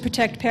place to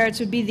protect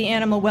parrots would be the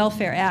Animal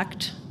Welfare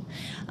Act.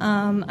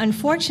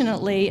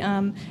 Unfortunately,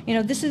 you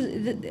know, this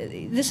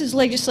is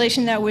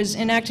legislation that was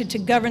enacted to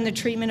govern the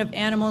treatment of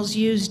animals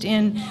used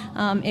in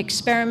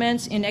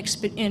experiments, in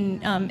exhibition,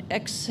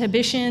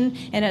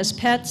 and as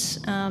pets.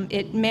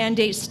 It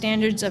mandates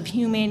standards of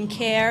humane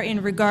care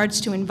in regards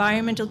to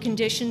environmental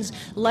conditions,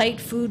 light,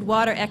 food,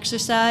 water,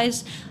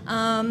 exercise.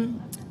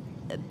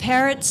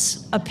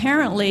 Parrots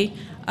apparently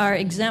are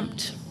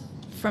exempt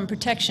from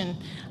protection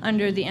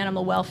under the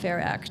Animal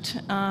Welfare Act.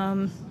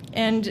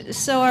 And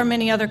so are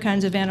many other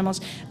kinds of animals.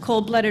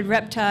 Cold-blooded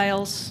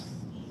reptiles,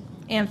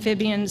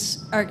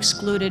 amphibians are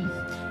excluded.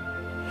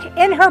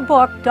 In her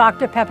book,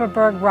 Dr.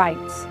 Pepperberg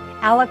writes,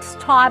 Alex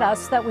taught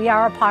us that we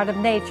are a part of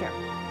nature,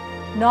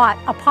 not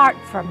apart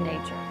from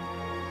nature.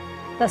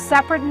 The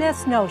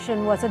separateness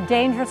notion was a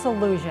dangerous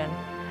illusion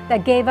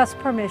that gave us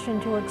permission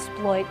to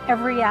exploit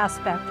every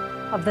aspect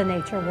of the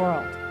nature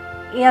world.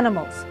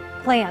 Animals,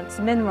 plants,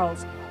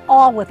 minerals,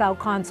 all without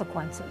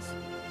consequences.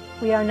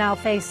 We are now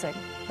facing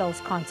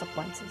those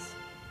consequences.